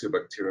another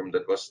Acetobacterium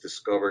that was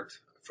discovered,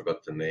 I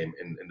forgot the name,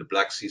 in the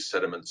Black Sea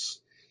sediments,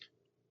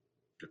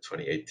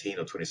 2018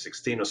 or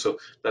 2016 or so,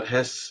 that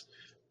has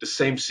the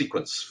same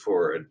sequence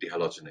for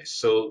dehalogenase.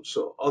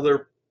 So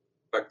other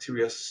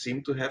bacteria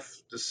seem to have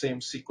the same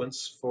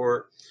sequence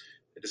for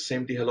the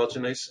same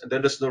dehalogenase, and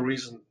then there's no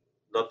reason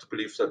not to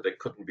believe that there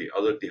couldn't be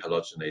other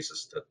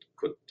dehalogenases that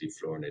could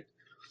defluorinate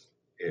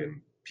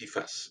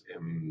PFAS.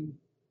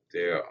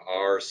 There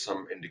are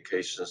some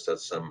indications that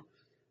some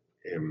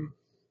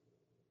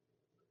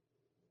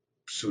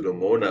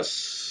Pseudomonas,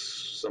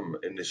 some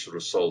initial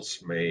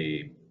results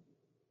may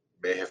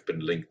have been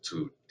linked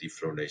to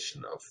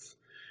defluorination of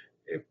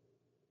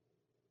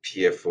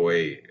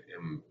PFOA.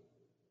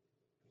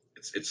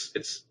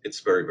 It's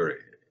very, very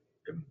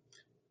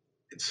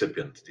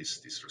incipient,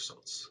 these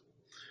results.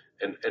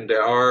 And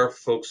there are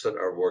folks that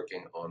are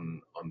working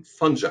on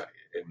fungi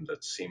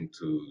that seem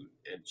to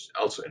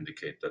also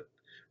indicate that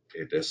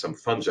there's some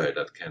fungi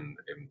that can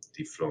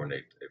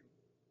defluorinate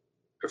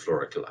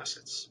perfluoroalkyl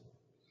acids.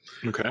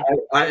 Okay.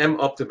 I am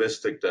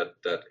optimistic that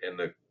in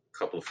a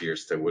couple of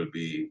years there will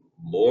be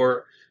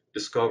more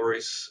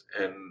discoveries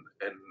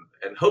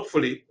and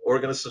hopefully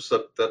organisms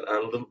that are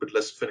a little bit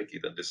less finicky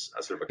than this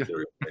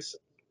Acetobacterium.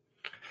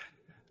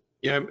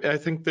 Yeah, I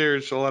think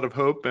there's a lot of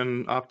hope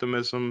and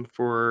optimism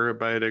for a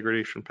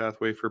biodegradation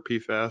pathway for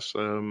PFAS.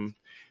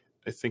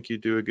 I think you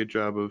do a good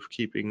job of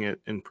keeping it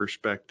in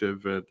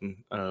perspective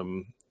and,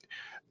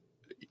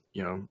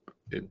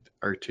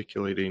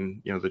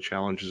 articulating, the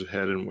challenges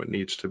ahead and what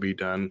needs to be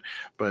done.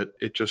 But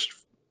it just,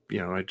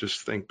 I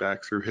just think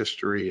back through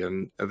history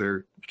and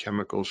other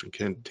chemicals and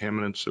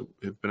contaminants that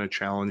have been a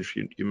challenge.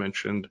 You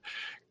mentioned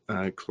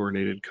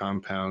chlorinated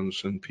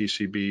compounds and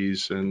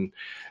PCBs, and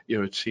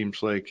it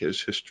seems like as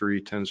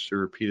history tends to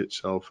repeat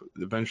itself,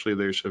 eventually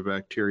there's a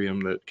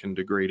bacterium that can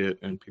degrade it,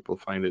 and people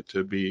find it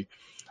to be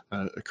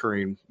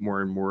occurring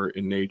more and more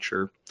in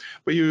nature.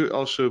 But you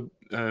also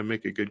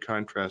make a good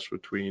contrast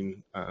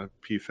between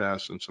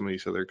PFAS and some of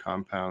these other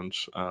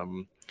compounds.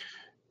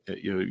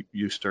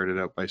 You started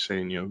out by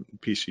saying,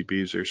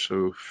 PCBs are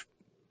so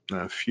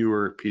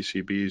fewer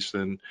PCBs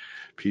than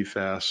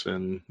PFAS,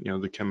 and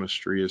the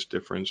chemistry is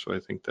different. So I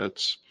think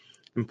that's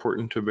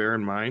important to bear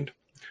in mind.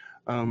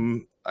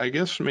 I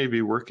guess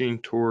maybe working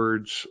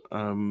towards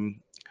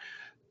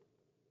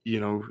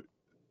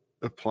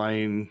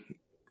applying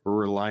or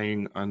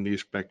relying on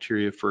these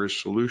bacteria for a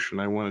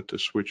solution, I wanted to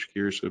switch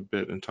gears a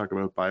bit and talk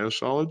about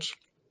biosolids.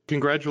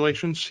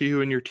 Congratulations to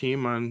you and your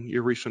team on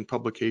your recent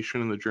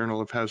publication in the Journal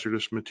of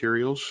Hazardous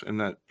Materials, and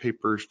that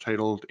paper is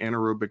titled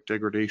Anaerobic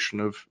Degradation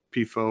of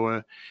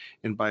PFOA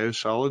in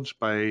Biosolids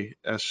by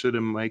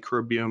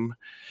Acetylmicrobium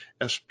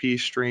sp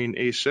strain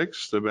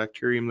A6, the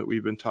bacterium that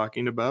we've been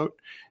talking about.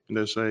 And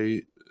as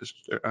I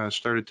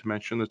started to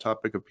mention, the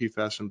topic of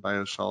PFAS and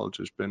biosolids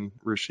has been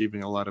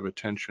receiving a lot of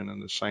attention in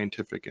the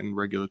scientific and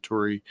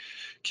regulatory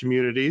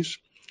communities.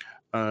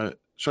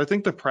 So I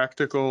think the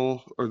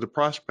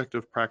prospect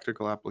of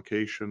practical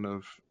application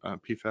of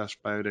PFAS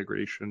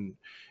biodegradation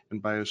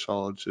and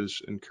biosolids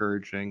is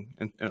encouraging,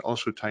 and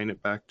also tying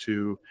it back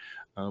to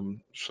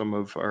some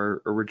of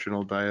our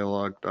original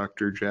dialogue,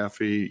 Dr.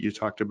 Jaffe, you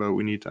talked about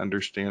we need to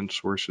understand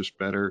sources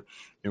better.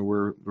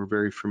 We're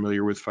very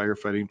familiar with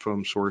firefighting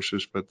foam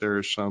sources, but there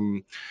are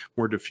some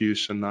more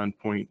diffuse and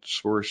non-point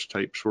source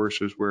type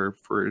sources where,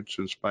 for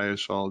instance,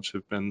 biosolids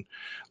have been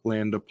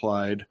land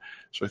applied.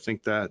 So I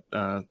think that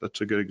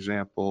that's a good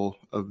example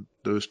of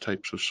those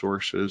types of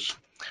sources.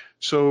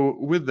 So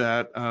with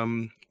that,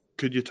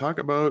 could you talk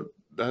about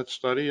that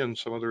study and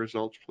some of the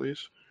results,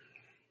 please?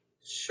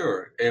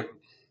 Sure.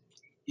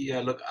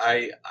 Yeah, look,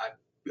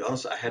 be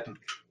honest, I hadn't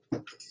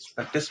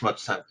spent this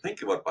much time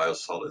thinking about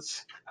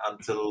biosolids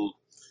until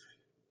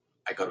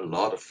I got a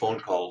lot of phone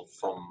calls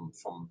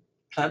from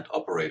plant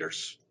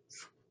operators,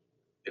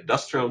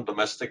 industrial and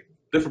domestic,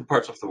 different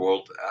parts of the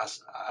world,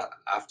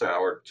 after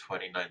our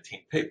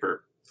 2019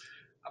 paper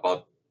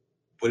about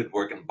would it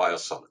work in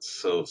biosolids.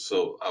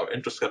 So our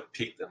interest got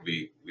piqued, and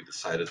we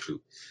decided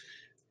to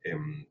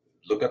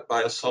look at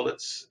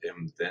biosolids,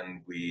 and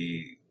then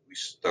we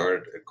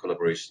started a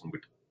collaboration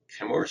with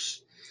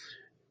Chemours.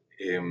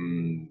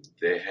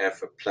 They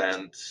have a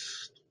plant.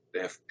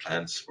 They have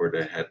plants where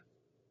they had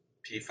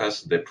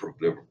PFAS. They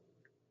were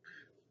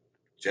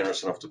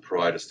generous enough to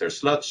provide us their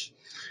sludge.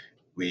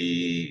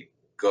 We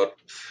got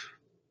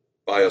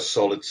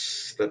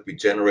biosolids that we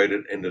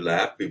generated in the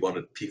lab. We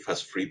wanted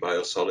PFAS-free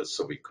biosolids,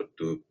 so we could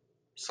do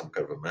some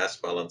kind of a mass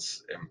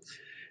balance.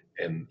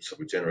 And so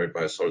we generated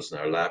biosolids in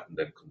our lab and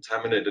then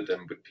contaminated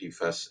them with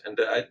PFAS. And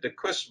the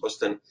question was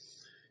then,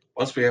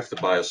 once we have the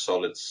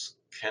biosolids,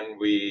 can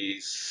we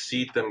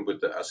seed them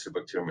with the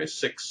Acetobacterium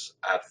A6,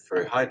 add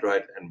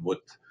ferrihydride, and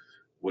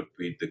would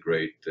we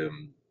degrade the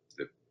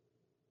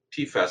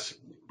PFAS?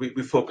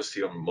 We focused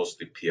here on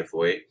mostly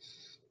PFOA.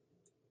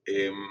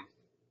 And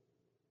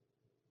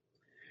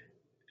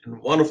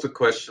one of the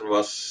questions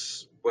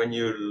was, when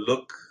you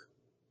look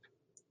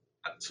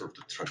at sort of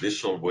the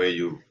traditional way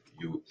you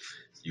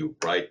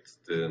write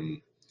the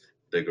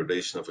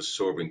degradation of a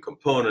sorbent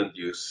component,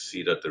 you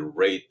see that the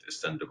rate is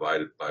then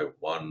divided by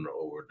 1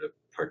 over the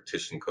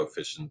partition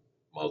coefficient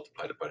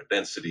multiplied by the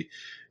density.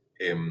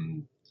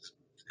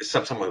 It's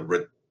somewhat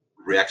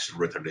reaction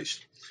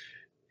retardation.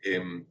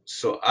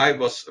 So I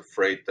was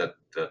afraid that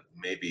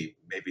maybe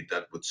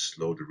that would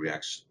slow the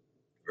reaction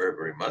very,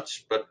 very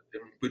much. But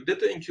we did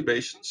the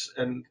incubations,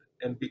 and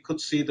we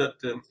could see that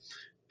the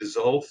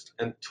dissolved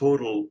and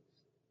total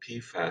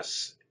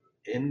PFAS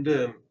in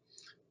the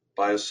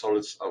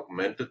biosolids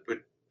augmented with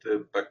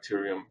the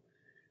bacterium,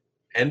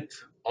 and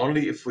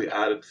only if we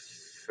added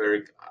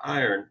ferric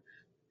iron,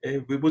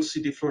 we would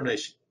see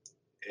defluorination.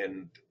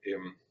 And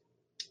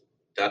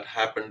that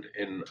happened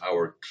in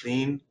our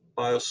clean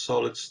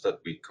biosolids that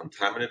we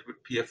contaminated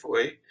with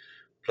PFOA,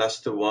 plus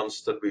the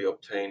ones that we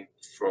obtained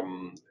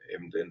from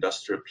the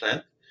industrial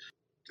plant.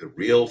 The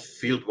real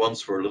field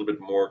ones were a little bit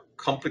more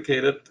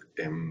complicated.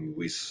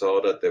 We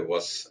saw that there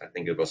was, I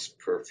think it was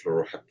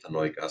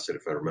perfluoroheptanoic acid,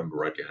 if I remember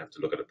rightly, I have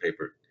to look at the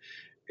paper,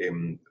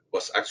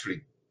 was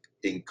actually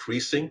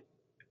increasing,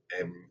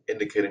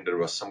 indicating there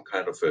was some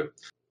kind of a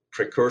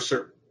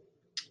precursor.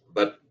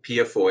 But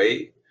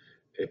PFOA,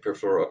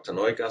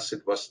 perfluorooctanoic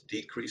acid, was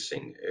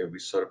decreasing. We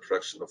saw the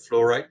production of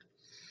fluoride.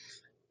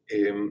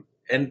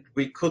 And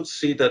we could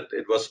see that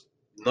it was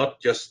not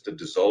just the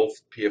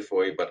dissolved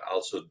PFOA, but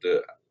also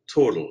the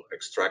total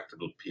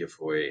extractable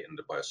PFOA in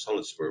the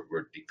biosolids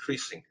were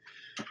decreasing.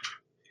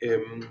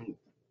 Again,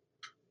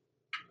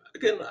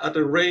 at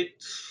a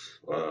rate,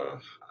 I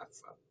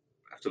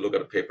have to look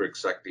at the paper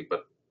exactly,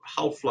 but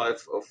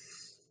half-life of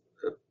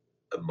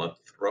a month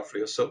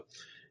roughly or so.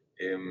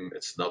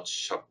 It's not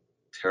shot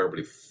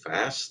terribly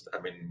fast. I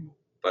mean,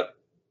 but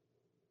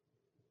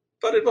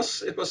it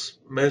was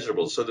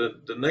measurable. So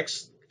the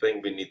next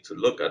thing we need to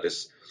look at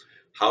is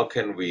how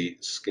can we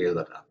scale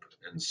that up.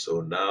 And so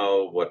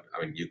now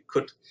you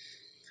could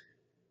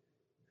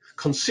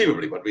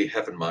conceivably what we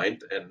have in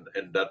mind,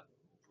 and that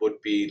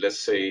would be, let's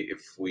say,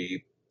 if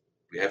we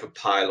have a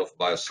pile of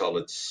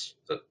biosolids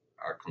that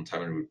are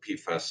contaminated with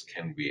PFAS,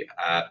 can we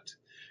add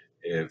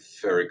a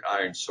ferric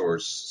iron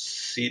source,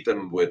 seed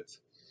them with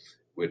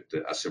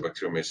the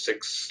Acetobacterium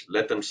A6,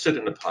 let them sit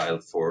in a pile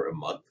for a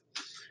month.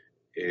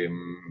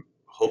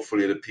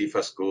 Hopefully the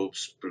PFAS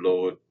goes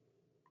below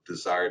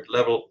desired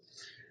level.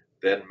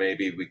 Then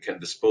maybe we can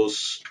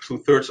dispose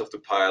 2/3 of the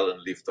pile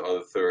and leave the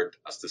other third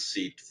as the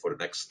seed for the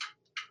next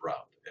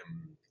round.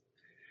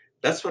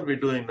 That's what we're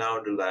doing now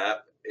in the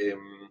lab.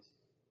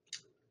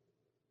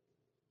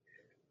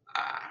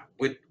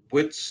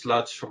 With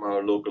sludge from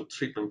our local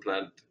treatment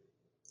plant.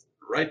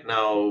 Right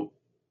now,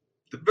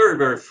 the very,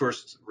 very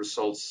first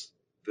results,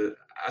 the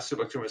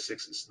Acetobacterium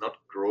A6 is not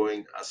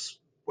growing as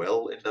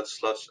well in that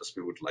sludge as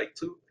we would like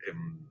to.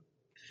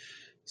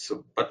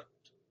 But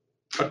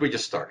we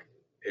just started.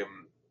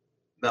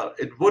 Now,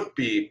 it would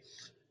be,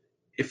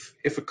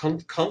 if a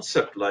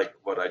concept like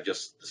what I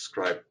just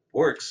described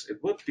works,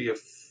 it would be a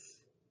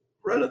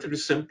relatively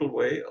simple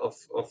way of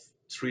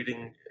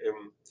treating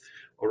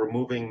or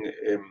removing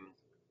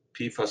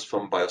PFAS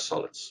from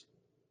biosolids.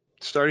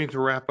 Starting to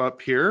wrap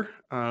up here.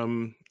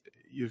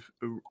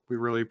 we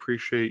really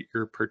appreciate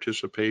your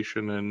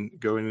participation and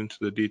going into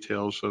the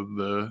details of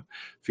the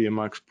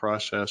VMOX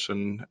process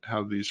and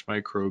how these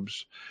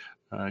microbes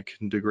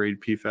can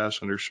degrade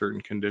PFAS under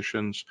certain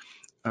conditions.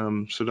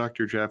 So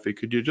Dr. Jaffe,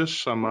 could you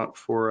just sum up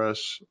for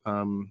us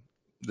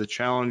the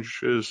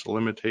challenges,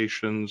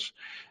 limitations,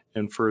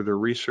 and further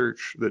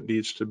research that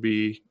needs to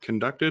be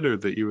conducted or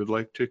that you would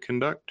like to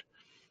conduct?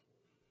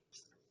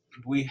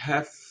 We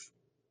have,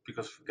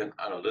 because of again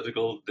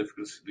analytical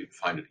difficulties, we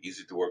find it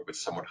easy to work with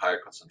somewhat higher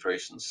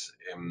concentrations.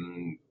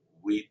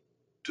 We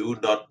do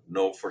not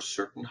know for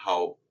certain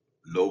how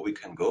low we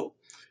can go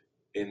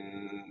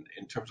in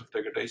terms of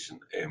degradation.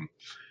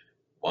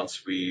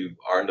 Once we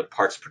are in the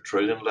parts per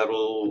trillion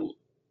level,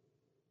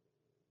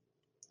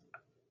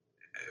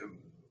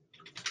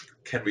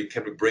 can we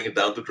bring it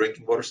down to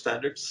drinking water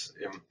standards?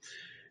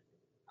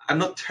 I'm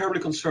not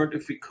terribly concerned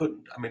if we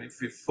couldn't. I mean, if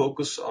we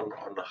focus on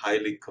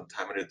highly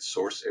contaminated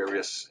source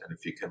areas, and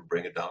if you can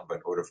bring it down by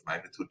an order of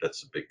magnitude,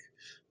 that's a big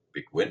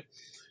win.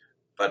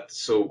 But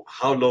so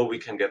how low we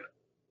can get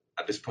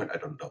at this point, I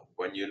don't know.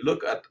 When you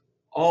look at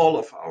all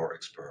of our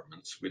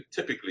experiments, we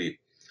typically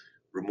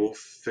remove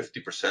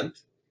 50%,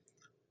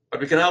 but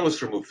we can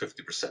always remove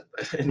 50%,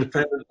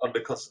 independent on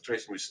the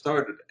concentration we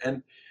started.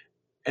 And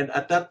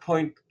at that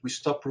point, we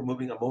stop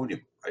removing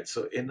ammonium, right?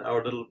 So in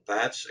our little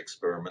batch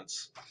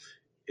experiments,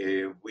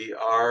 we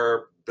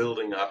are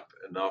building up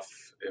enough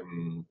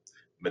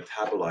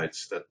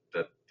metabolites that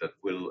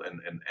will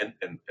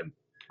and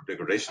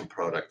degradation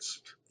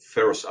products,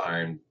 ferrous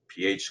iron,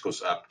 pH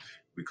goes up.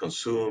 We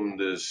consume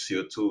the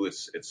CO2.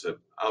 It's an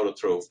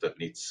autotroph that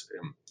needs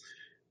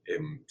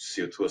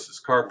CO2 as its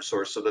carbon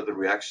source, so that the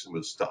reaction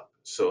will stop.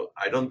 So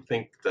I don't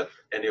think that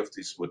any of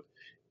these would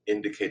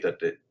indicate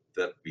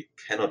that we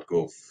cannot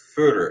go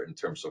further in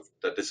terms of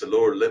that there's a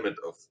lower limit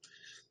of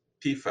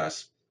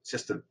PFAS. It's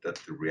just that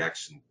the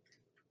reaction,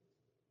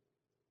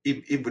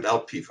 even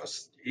without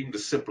PFAS, even the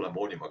simple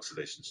ammonium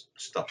oxidation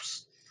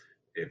stops.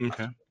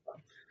 Okay.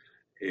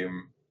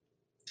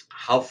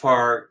 How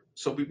far?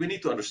 So we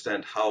need to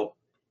understand how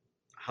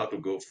to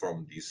go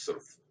from these sort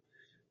of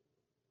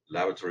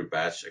laboratory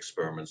batch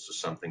experiments to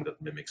something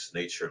that mimics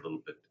nature a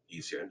little bit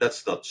easier, and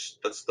that's not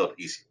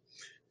easy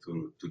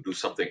to do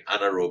something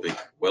anaerobic,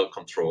 well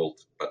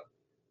controlled, but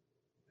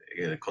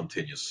in a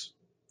continuous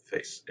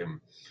phase.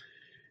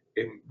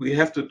 We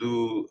have to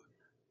do,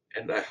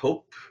 and I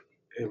hope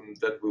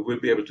that we will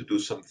be able to do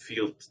some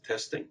field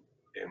testing.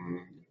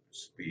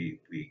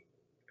 We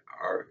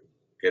are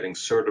getting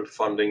certain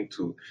funding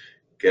to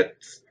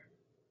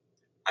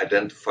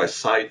identify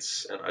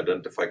sites and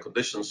identify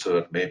conditions, so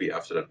that maybe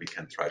after that we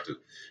can try to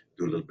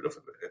do a little bit of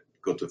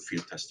go to a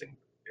field testing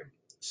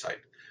site.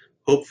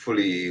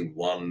 Hopefully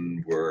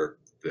one where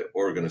the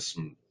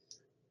organism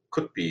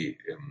could be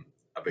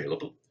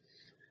available.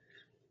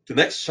 The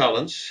next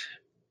challenge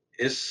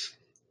is,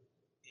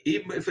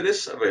 even if it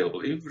is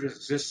available, even if it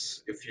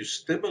exists, if you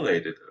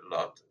stimulate it a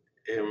lot,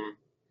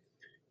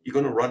 you're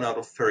going to run out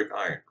of ferric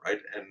iron, right?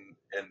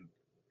 And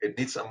it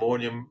needs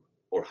ammonium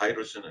or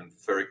hydrogen and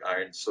ferric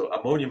iron. So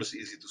ammonium is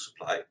easy to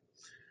supply,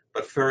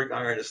 but ferric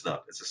iron is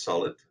not. It's a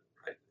solid,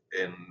 right?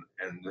 And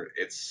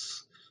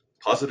it's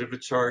positively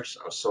charged.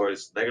 Our soil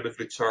is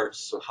negatively charged.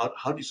 So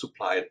how do you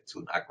supply it to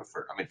an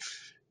aquifer? I mean,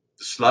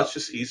 the sludge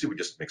is easy. We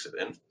just mix it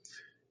in.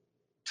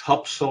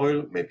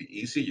 Topsoil may be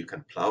easy. You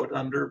can plow it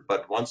under,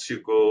 but once you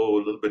go a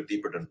little bit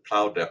deeper than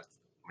plow depth,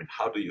 I mean,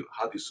 how do you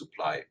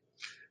supply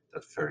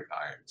that ferric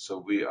iron? So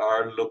we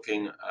are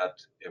looking at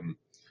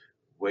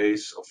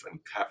ways of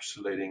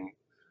encapsulating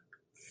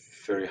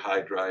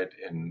ferrihydride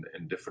in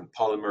different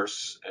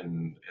polymers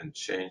and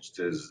change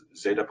the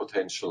zeta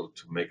potential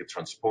to make it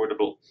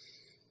transportable.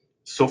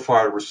 So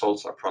far,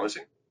 results are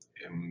promising.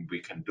 We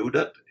can do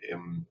that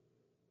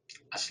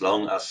as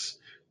long as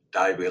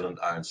divalent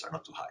ions are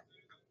not too high.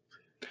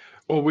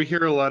 Well, we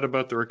hear a lot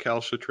about the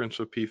recalcitrance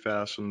of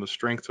PFAS and the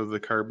strength of the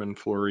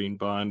carbon-fluorine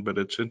bond, but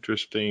it's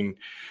interesting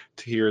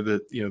to hear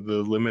that the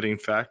limiting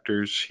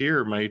factors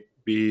here might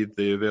be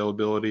the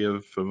availability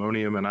of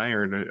ammonium and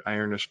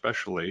iron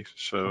especially.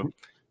 So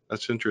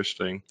that's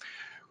interesting.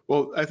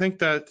 Well, I think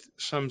that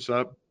sums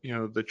up,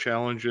 the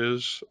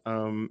challenges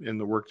in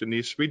the work that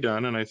needs to be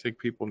done, and I think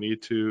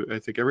I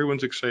think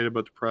everyone's excited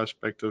about the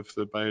prospect of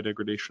the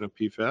biodegradation of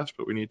PFAS,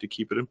 but we need to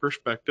keep it in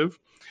perspective,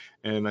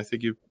 and I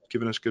think you've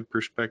given us good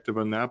perspective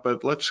on that.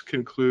 But let's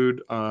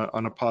conclude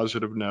on a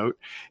positive note,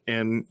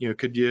 and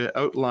could you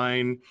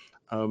outline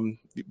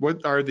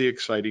what are the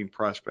exciting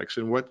prospects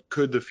and what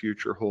could the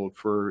future hold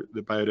for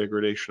the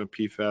biodegradation of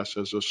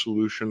PFAS as a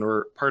solution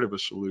or part of a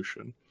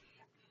solution?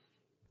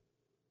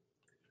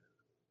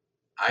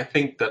 I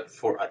think that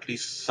for at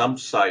least some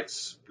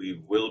sites,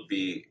 we will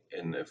be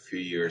in a few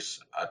years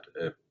at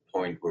a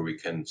point where we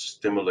can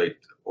stimulate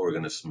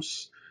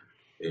organisms,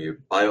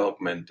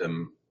 bioaugment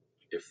them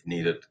if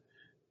needed,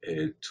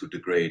 to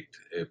degrade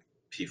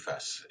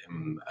PFAS,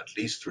 and at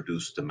least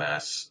reduce the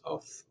mass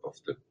of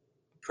the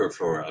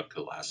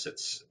perfluoroalkyl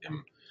acids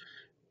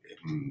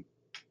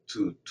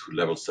to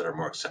levels that are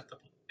more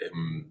acceptable.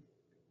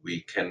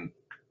 We can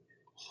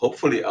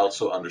hopefully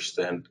also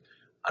understand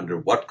under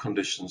what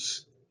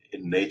conditions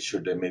in nature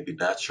there may be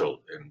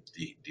natural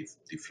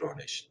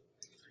defluorination.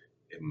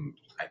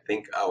 I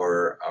think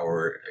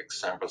our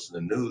examples in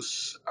the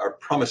news are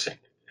promising,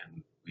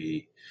 and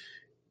we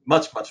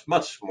much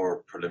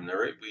more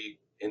preliminary. We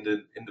in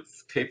the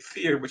Cape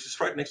Fear, which is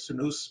right next to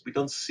Neuse, we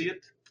don't see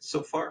it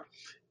so far,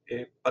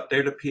 but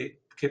there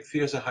Cape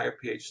Fear has a higher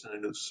pH than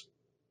the Neuse,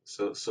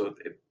 so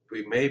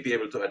we may be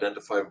able to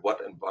identify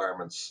what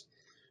environments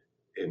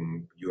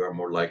you are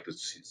more likely to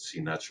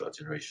see natural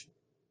attenuation.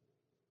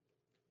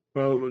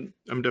 Well,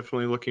 I'm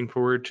definitely looking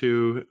forward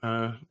to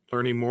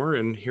learning more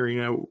and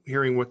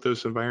hearing what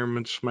those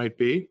environments might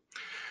be.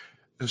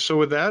 So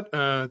with that,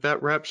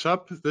 that wraps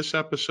up this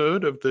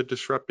episode of the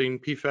Disrupting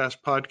PFAS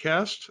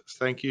podcast.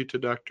 Thank you to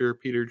Dr.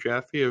 Peter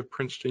Jaffe of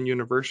Princeton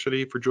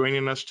University for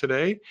joining us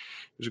today. It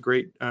was a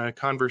great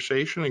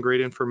conversation and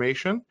great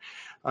information.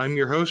 I'm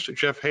your host,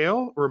 Jeff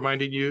Hale,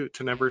 reminding you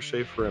to never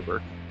say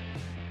forever.